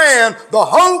understand the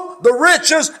hope, the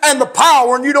riches, and the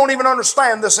power, and you don't even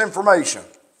understand this information?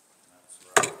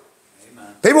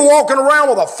 Amen. People walking around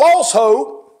with a false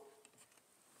hope.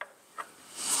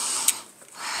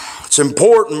 It's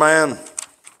important, man.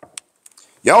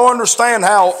 Y'all understand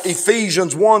how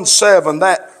Ephesians 1:7,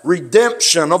 that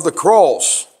redemption of the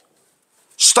cross,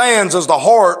 stands as the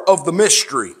heart of the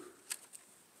mystery.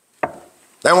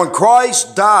 That when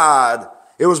Christ died,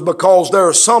 it was because there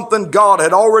is something God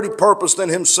had already purposed in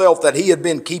himself that he had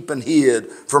been keeping hid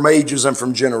from ages and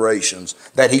from generations,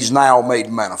 that he's now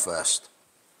made manifest.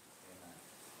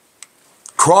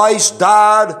 Christ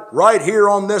died right here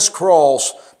on this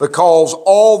cross because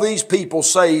all these people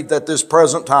saved at this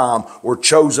present time were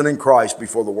chosen in Christ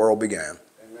before the world began.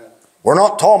 Amen. We're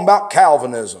not talking about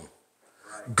Calvinism.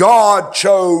 God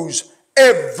chose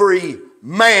every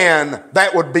man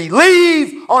that would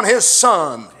believe on his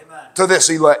Son. Amen. To this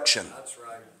election. That's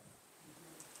right.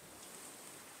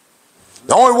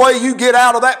 The only way you get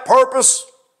out of that purpose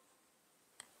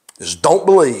is don't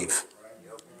believe.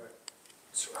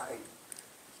 That's right.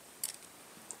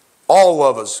 All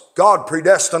of us, God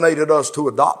predestinated us to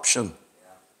adoption.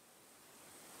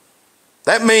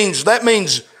 That means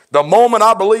the moment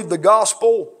I believed the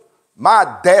gospel,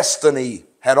 my destiny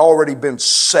had already been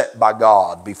set by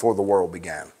God before the world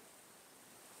began.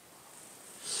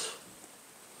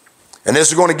 And this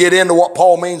is going to get into what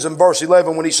Paul means in verse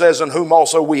 11 when he says, in whom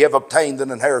also we have obtained an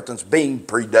inheritance, being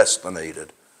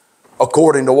predestinated.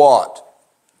 According to what?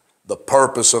 the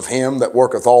purpose of him that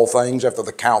worketh all things after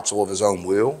the counsel of his own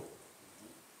will.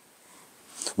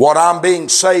 What I'm being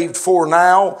saved for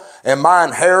now and my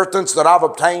inheritance that I've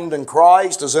obtained in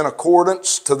Christ is in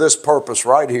accordance to this purpose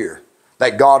right here,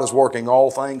 that God is working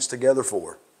all things together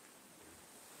for.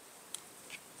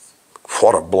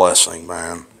 What a blessing,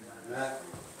 man.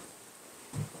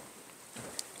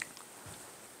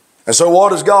 And so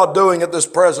what is God doing at this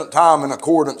present time in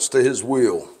accordance to his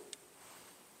will?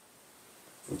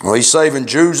 Well, he's saving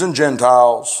Jews and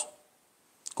Gentiles,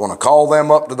 going to call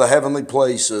them up to the heavenly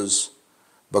places,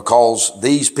 because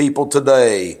these people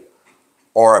today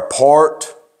are a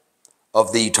part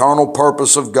of the eternal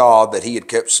purpose of God that he had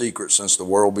kept secret since the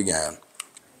world began.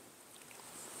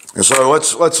 And so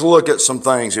let's look at some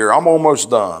things here. I'm almost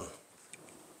done.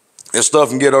 This stuff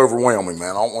can get overwhelming,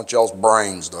 man. I don't want y'all's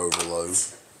brains to overload.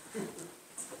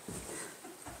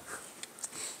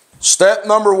 Step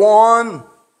number 1,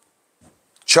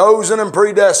 chosen and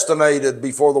predestinated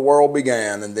before the world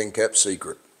began and then kept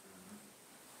secret.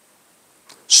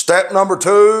 Step number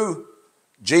 2,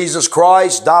 Jesus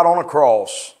Christ died on a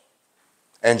cross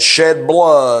and shed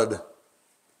blood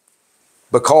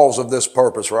because of this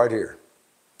purpose right here.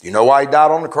 You know why he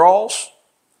died on the cross?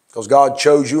 Because God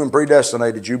chose you and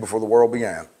predestinated you before the world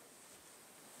began.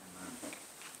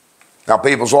 Now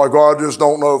people's like, well, I just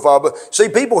don't know if I... But see,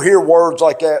 people hear words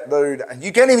like that, dude. And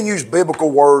you can't even use biblical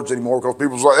words anymore because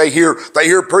people's like, they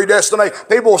hear predestinate.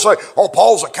 People will say, oh,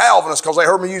 Paul's a Calvinist because they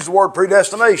heard me use the word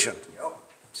predestination. Yep,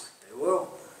 they will.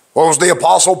 Well, was the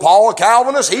Apostle Paul a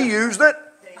Calvinist? He used it.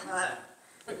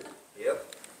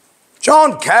 Yep.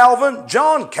 John Calvin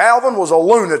was a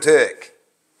lunatic.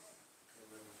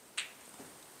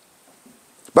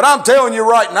 But I'm telling you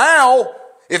right now,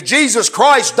 if Jesus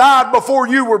Christ died before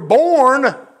you were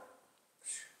born,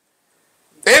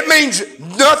 it means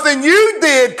nothing you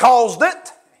did caused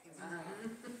it.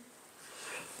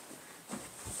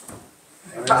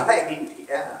 Right,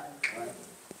 yeah.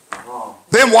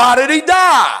 Then why did he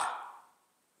die?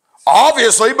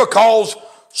 Obviously because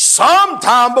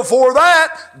sometime before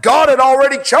that, God had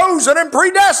already chosen and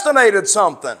predestinated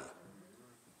something.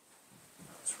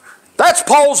 That's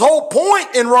Paul's whole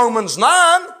point in Romans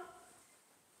 9.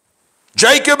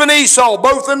 Jacob and Esau,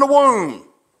 both in the womb.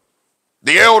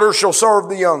 The elder shall serve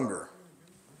the younger.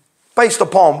 Based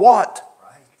upon what?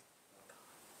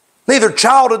 Neither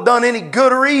child had done any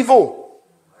good or evil.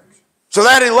 So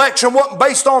that election wasn't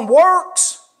based on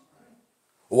works.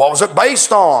 What was it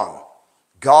based on?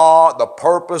 God, the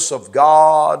purpose of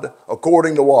God,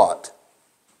 according to what?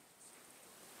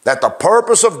 That the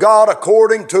purpose of God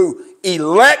according to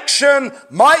election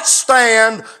might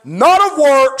stand, not of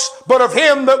works, but of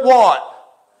him that what?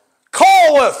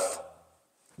 Calleth.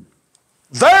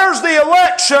 There's the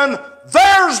election,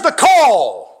 there's the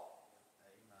call.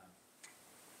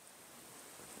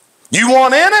 You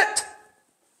want in it?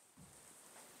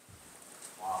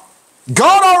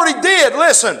 God already did.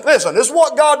 Listen, this is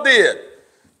what God did.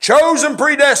 Chose and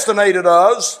predestinated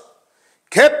us,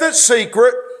 kept it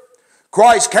secret.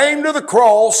 Christ came to the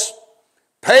cross,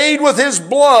 paid with his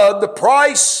blood the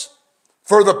price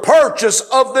for the purchase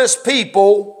of this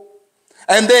people,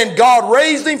 and then God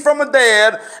raised him from the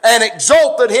dead and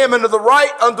exalted him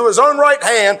unto his own right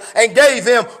hand and gave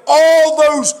him all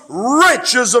those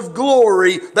riches of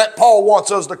glory that Paul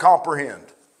wants us to comprehend.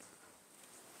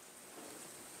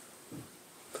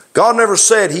 God never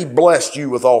said he blessed you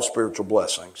with all spiritual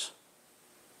blessings.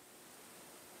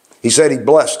 He said he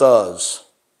blessed us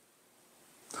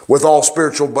with all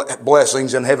spiritual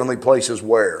blessings in heavenly places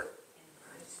where?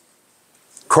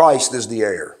 Christ is the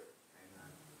heir.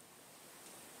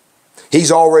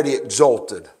 He's already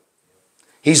exalted.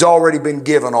 He's already been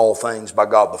given all things by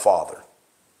God the Father.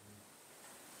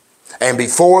 And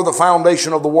before the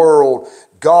foundation of the world,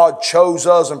 God chose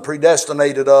us and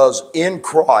predestinated us in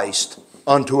Christ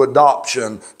unto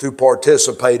adoption to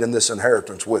participate in this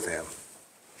inheritance with him.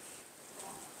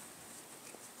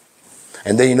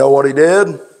 And then you know what he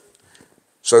did?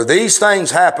 So these things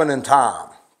happen in time.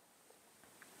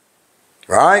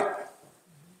 Right?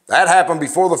 That happened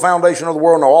before the foundation of the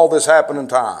world. Now all this happened in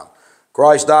time.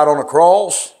 Christ died on a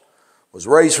cross, was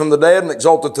raised from the dead and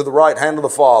exalted to the right hand of the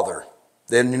Father.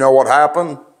 Then you know what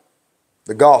happened?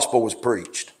 The gospel was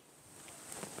preached.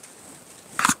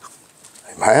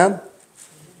 Amen?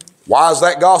 Why is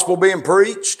that gospel being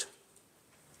preached?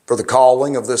 For the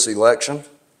calling of this election.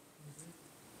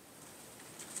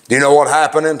 Do you know what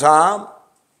happened in time?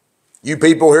 You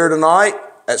people here tonight,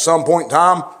 at some point in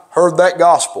time, heard that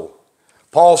gospel.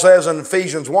 Paul says in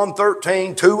Ephesians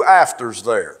 1:13, 2 afters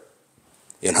there.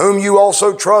 In whom you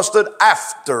also trusted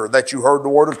after that you heard the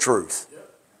word of truth.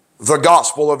 the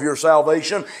gospel of your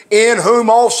salvation, in whom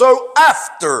also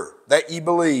after that ye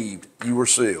believed, you were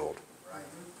sealed.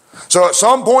 So at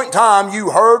some point in time, you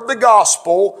heard the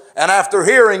gospel, and after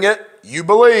hearing it, you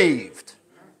believed.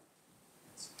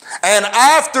 And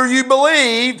after you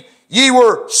believed, ye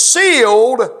were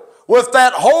sealed with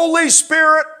that Holy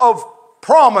Spirit of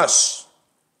promise.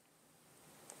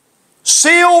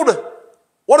 Sealed,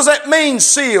 what does that mean,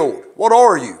 sealed? What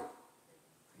are you?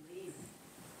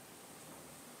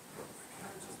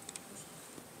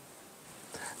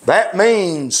 That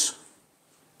means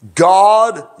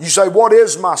God. You say, what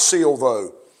is my seal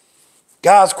though?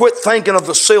 Guys, quit thinking of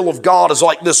the seal of God as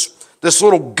like this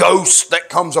little ghost that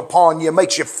comes upon you,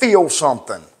 makes you feel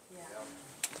something.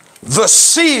 The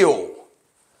seal,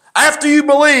 after you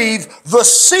believe, the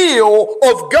seal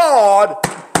of God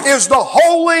is the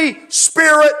Holy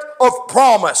Spirit of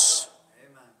promise.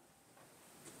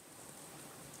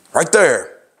 Right there.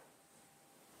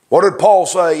 What did Paul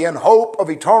say? In hope of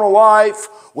eternal life,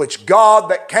 which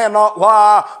God that cannot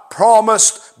lie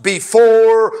promised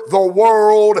before the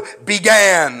world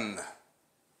began.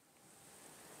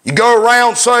 You go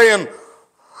around saying,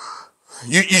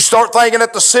 you start thinking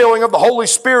that the sealing of the Holy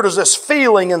Spirit is this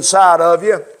feeling inside of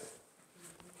you.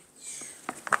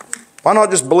 Why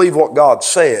not just believe what God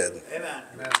said? Amen.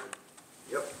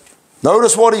 Yep.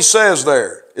 Notice what he says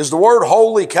there. Is the word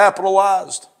holy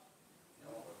capitalized?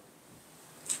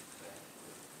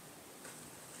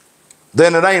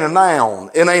 Then it ain't a noun.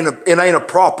 It ain't a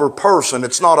proper person.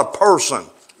 It's not a person.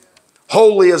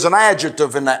 Holy is an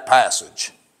adjective in that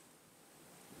passage.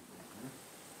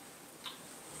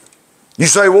 You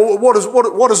say, well,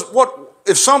 what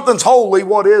if something's holy,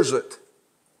 what is it?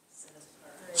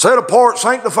 Set apart,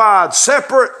 sanctified,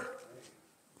 separate.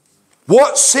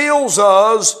 What seals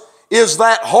us is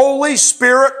that Holy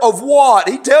Spirit of what?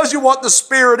 He tells you what the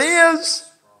Spirit is.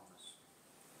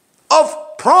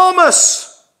 Of promise.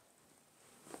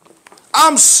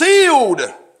 I'm sealed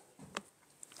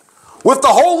with the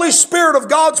Holy Spirit of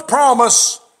God's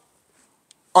promise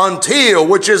until,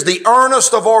 which is the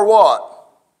earnest of our what?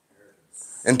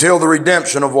 Until the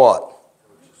redemption of what?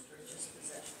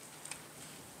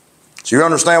 So you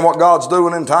understand what God's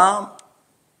doing in time?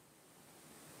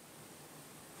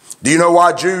 Do you know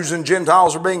why Jews and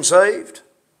Gentiles are being saved?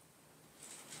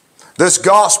 This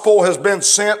gospel has been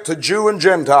sent to Jew and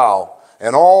Gentile,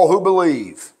 and all who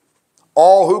believe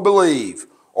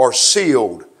are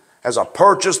sealed as a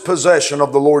purchased possession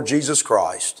of the Lord Jesus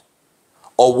Christ,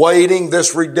 awaiting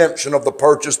this redemption of the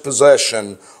purchased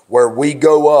possession where we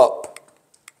go up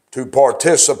to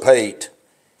participate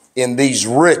in these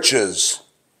riches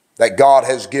that God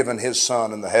has given His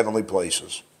Son in the heavenly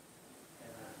places.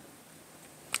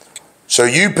 So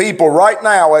you people right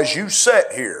now, as you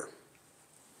sit here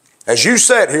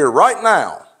right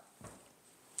now,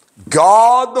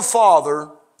 God the Father,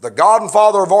 the God and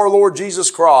Father of our Lord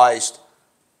Jesus Christ,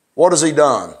 what has He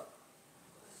done?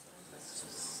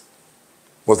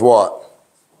 With what?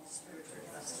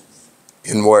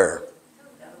 In where?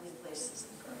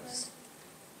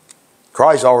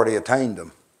 Christ already attained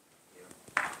them.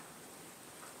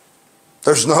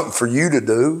 There's nothing for you to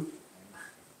do.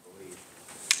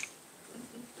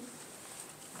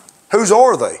 Whose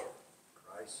are they?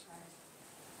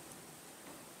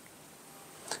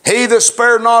 He that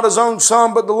spared not his own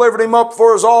Son, but delivered him up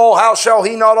for us all, how shall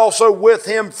he not also with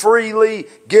him freely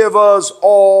give us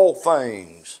all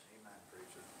things?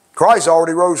 Christ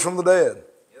already rose from the dead.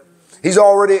 He's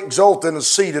already exalted and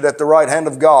seated at the right hand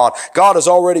of God. God has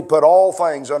already put all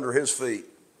things under His feet.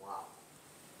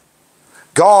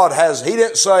 God has, He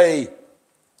didn't say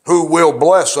who will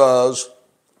bless us,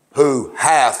 who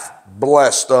hath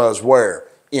blessed us where?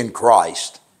 In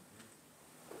Christ.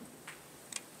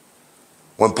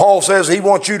 When Paul says he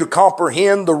wants you to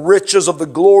comprehend the riches of the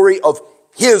glory of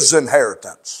His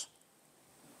inheritance.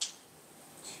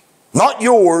 Not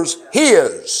yours,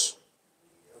 His.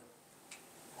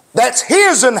 That's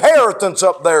His inheritance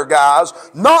up there, guys,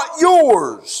 not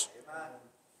yours.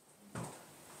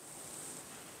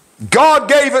 God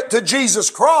gave it to Jesus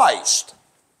Christ.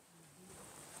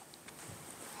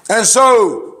 And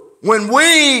so, when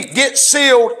we get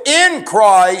sealed in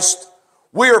Christ,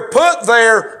 we are put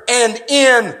there, and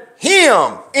in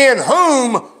Him, in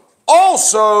whom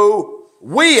also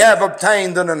we have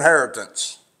obtained an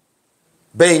inheritance.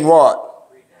 Being what?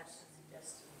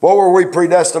 What were we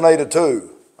predestinated to?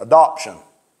 Adoption.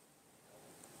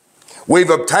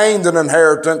 We've obtained an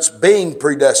inheritance being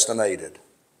predestinated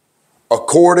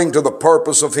according to the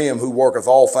purpose of Him who worketh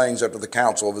all things after the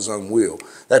counsel of His own will.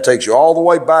 That takes you all the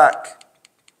way back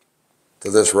to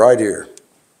this right here.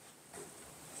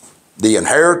 The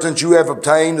inheritance you have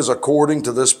obtained is according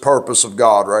to this purpose of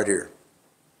God right here.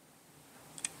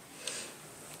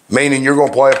 Meaning you're going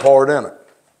to play a part in it.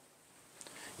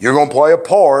 You're going to play a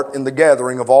part in the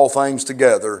gathering of all things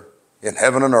together in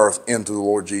heaven and earth into the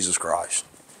Lord Jesus Christ.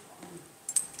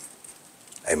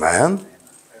 Amen?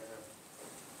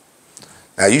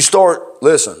 Now you start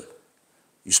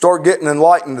getting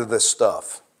enlightened to this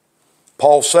stuff.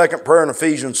 Paul's second prayer in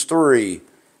Ephesians 3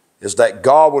 is that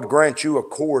God would grant you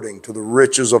according to the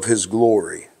riches of His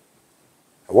glory.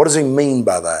 Now, what does he mean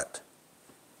by that?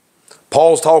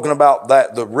 Paul's talking about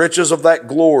that, the riches of that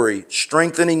glory,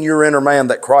 strengthening your inner man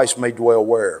that Christ may dwell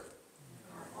where?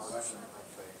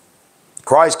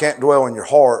 Christ can't dwell in your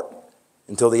heart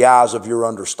until the eyes of your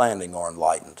understanding are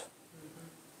enlightened.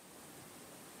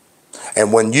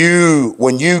 And when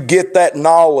you get that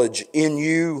knowledge in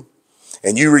you,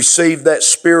 and you receive that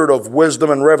spirit of wisdom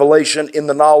and revelation in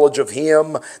the knowledge of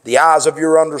Him, the eyes of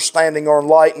your understanding are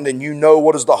enlightened, and you know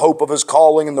what is the hope of His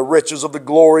calling and the riches of the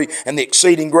glory and the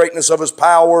exceeding greatness of His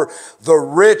power. The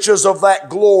riches of that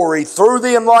glory through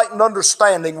the enlightened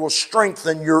understanding will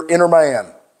strengthen your inner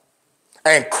man.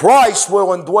 And Christ will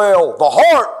indwell the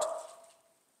heart.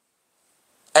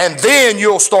 And then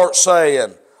you'll start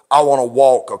saying, I want to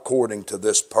walk according to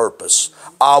this purpose.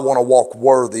 I want to walk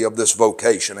worthy of this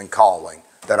vocation and calling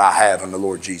that I have in the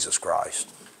Lord Jesus Christ.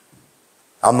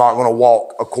 I'm not going to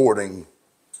walk according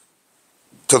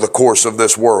to the course of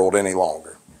this world any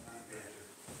longer.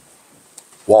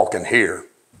 Walking here.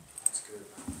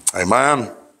 Amen.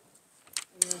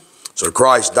 So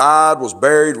Christ died, was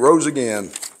buried, rose again,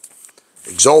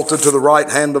 exalted to the right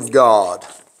hand of God,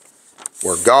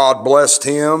 where God blessed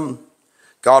Him.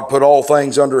 God put all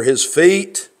things under His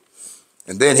feet,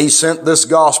 and then He sent this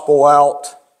gospel out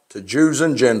to Jews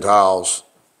and Gentiles.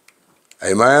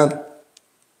 Amen?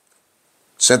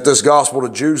 Sent this gospel to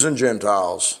Jews and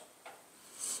Gentiles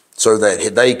so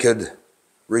that they could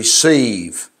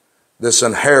receive this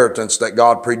inheritance that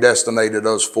God predestinated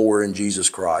us for in Jesus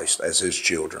Christ as His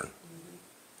children.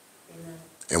 Amen.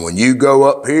 And when you go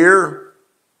up here,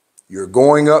 you're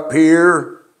going up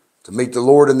here to meet the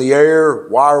Lord in the air.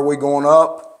 Why are we going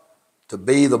up? To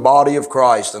be the body of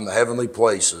Christ in the heavenly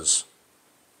places.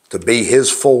 To be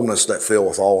His fullness that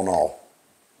filleth all in all.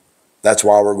 That's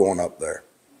why we're going up there.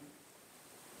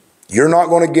 You're not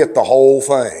going to get the whole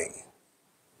thing.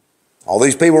 All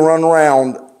these people running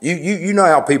around, you know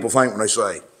how people think when they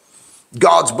say,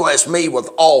 God's blessed me with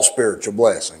all spiritual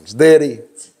blessings. Did He?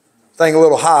 Think a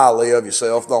little highly of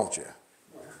yourself, don't you?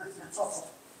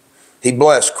 He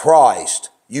blessed Christ.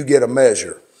 You get a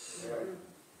measure.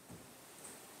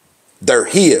 They're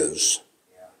His.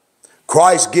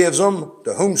 Christ gives them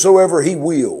to whomsoever He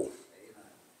will.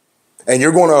 And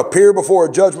you're going to appear before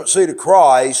a judgment seat of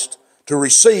Christ to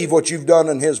receive what you've done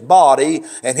in His body,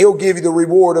 and He'll give you the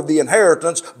reward of the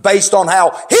inheritance based on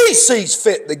how He sees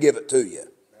fit to give it to you.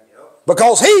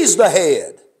 Because He's the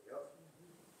head.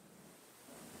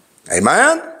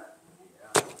 Amen?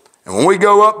 And when we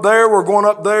go up there, we're going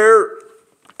up there.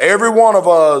 Every one of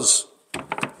us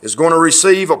is going to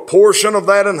receive a portion of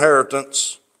that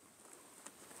inheritance.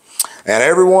 And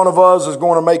every one of us is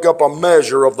going to make up a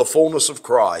measure of the fullness of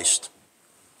Christ.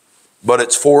 But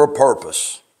it's for a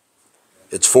purpose.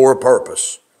 It's for a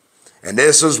purpose. And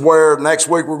this is where next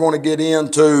week we're going to get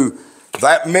into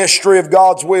that mystery of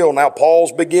God's will. Now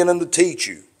Paul's beginning to teach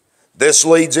you. This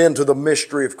leads into the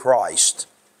mystery of Christ.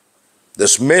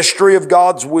 This mystery of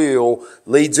God's will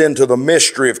leads into the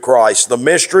mystery of Christ. The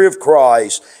mystery of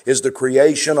Christ is the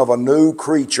creation of a new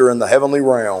creature in the heavenly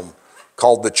realm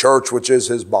called the church, which is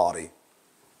His body.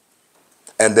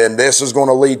 And then this is going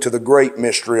to lead to the great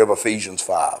mystery of Ephesians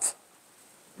 5,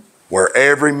 where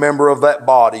every member of that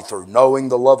body, through knowing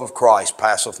the love of Christ,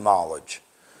 passeth knowledge.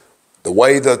 The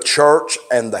way the church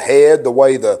and the head, the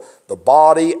way the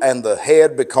body and the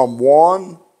head become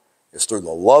one, is through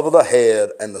the love of the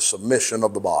head and the submission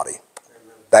of the body.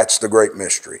 That's the great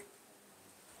mystery.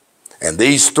 And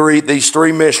these three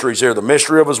mysteries here, the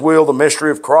mystery of His will, the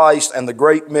mystery of Christ, and the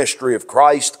great mystery of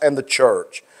Christ and the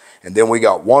church. And then we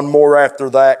got one more after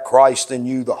that, Christ in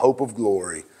you, the hope of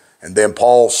glory. And then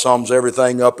Paul sums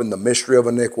everything up in the mystery of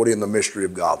iniquity and the mystery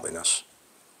of godliness.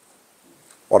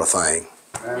 What a thing.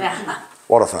 Yeah.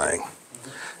 What a thing.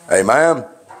 Amen.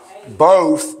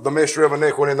 Both the mystery of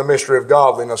iniquity and the mystery of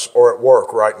godliness are at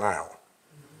work right now.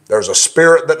 There's a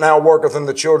spirit that now worketh in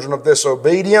the children of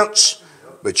disobedience,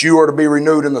 but you are to be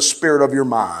renewed in the spirit of your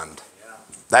mind.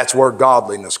 That's where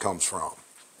godliness comes from.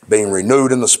 Being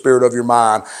renewed in the spirit of your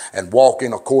mind and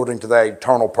walking according to that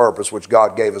eternal purpose which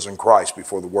God gave us in Christ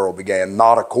before the world began,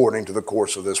 not according to the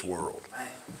course of this world.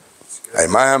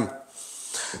 Amen.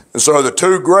 And so the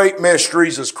two great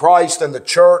mysteries is Christ and the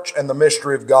church and the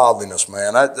mystery of godliness,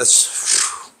 man.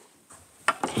 Guys,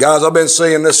 I've been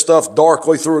seeing this stuff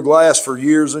darkly through a glass for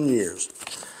years and years.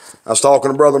 I was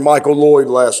talking to Brother Michael Lloyd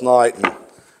last night, and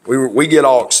we get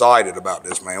all excited about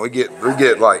this, man. We get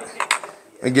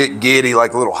giddy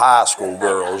like little high school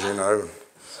girls, you know.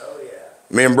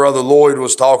 Me and Brother Lloyd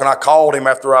was talking. I called him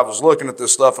after I was looking at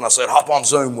this stuff, and I said, hop on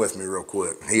Zoom with me real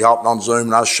quick. He hopped on Zoom,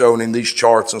 and I was showing him these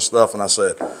charts and stuff, and I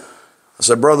said,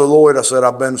 Brother Lloyd, I said,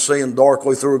 I've been seeing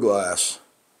darkly through a glass.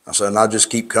 I said, and I just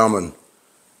keep coming.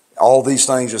 All these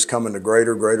things just come into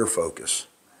greater focus.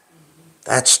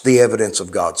 That's the evidence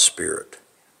of God's Spirit.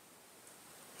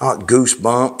 Not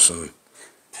goosebumps. And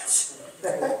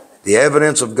the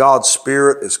evidence of God's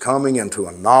Spirit is coming into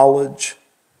a knowledge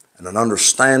and an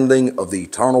understanding of the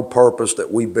eternal purpose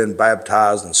that we've been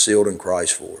baptized and sealed in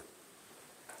Christ for.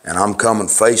 And I'm coming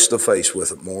face to face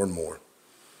with it more and more.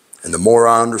 And the more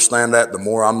I understand that, the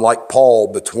more I'm like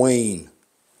Paul between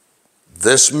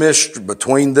this mystery,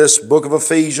 between this book of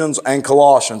Ephesians and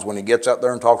Colossians. When he gets out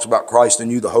there and talks about Christ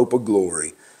in you, the hope of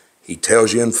glory, he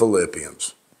tells you in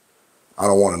Philippians, I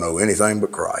don't want to know anything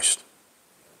but Christ.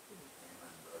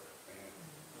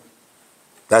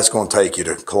 That's going to take you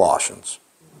to Colossians.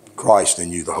 Christ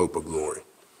in you, the hope of glory.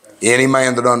 Any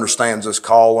man that understands this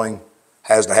calling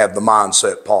has to have the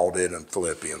mindset Paul did in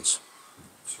Philippians.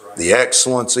 The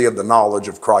excellency of the knowledge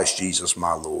of Christ Jesus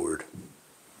my Lord.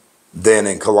 Then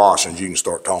in Colossians you can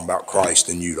start talking about Christ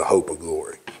in you, the hope of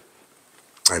glory.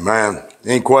 Amen.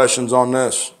 Any questions on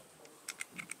this?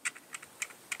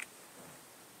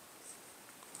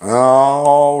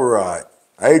 All right.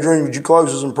 Adrian, would you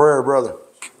close us in prayer, brother?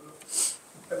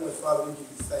 Heavenly Father, we give you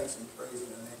thanks and praise in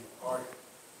the name of our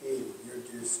head of your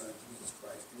dear Son, Jesus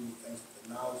Christ. We give you thanks for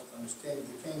the knowledge and understanding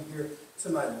that came here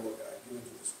tonight, Lord God, given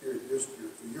to the Spirit,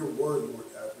 for your word,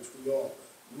 Lord God, which we all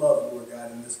love, Lord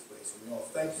God, in this place. And we all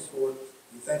thank you for it.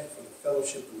 We thank you for the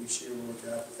fellowship that we share, Lord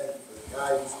God. We thank you for the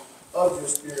guidance of your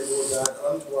Spirit, Lord God,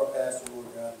 unto our pastor, Lord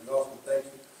God. We also thank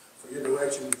you for your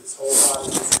direction with this whole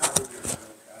body, this congregation,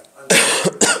 Lord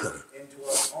God,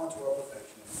 onto our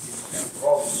perfection. And we give you thanks for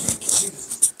all of this. In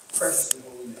Jesus' precious and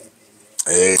holy name,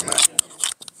 amen. Amen.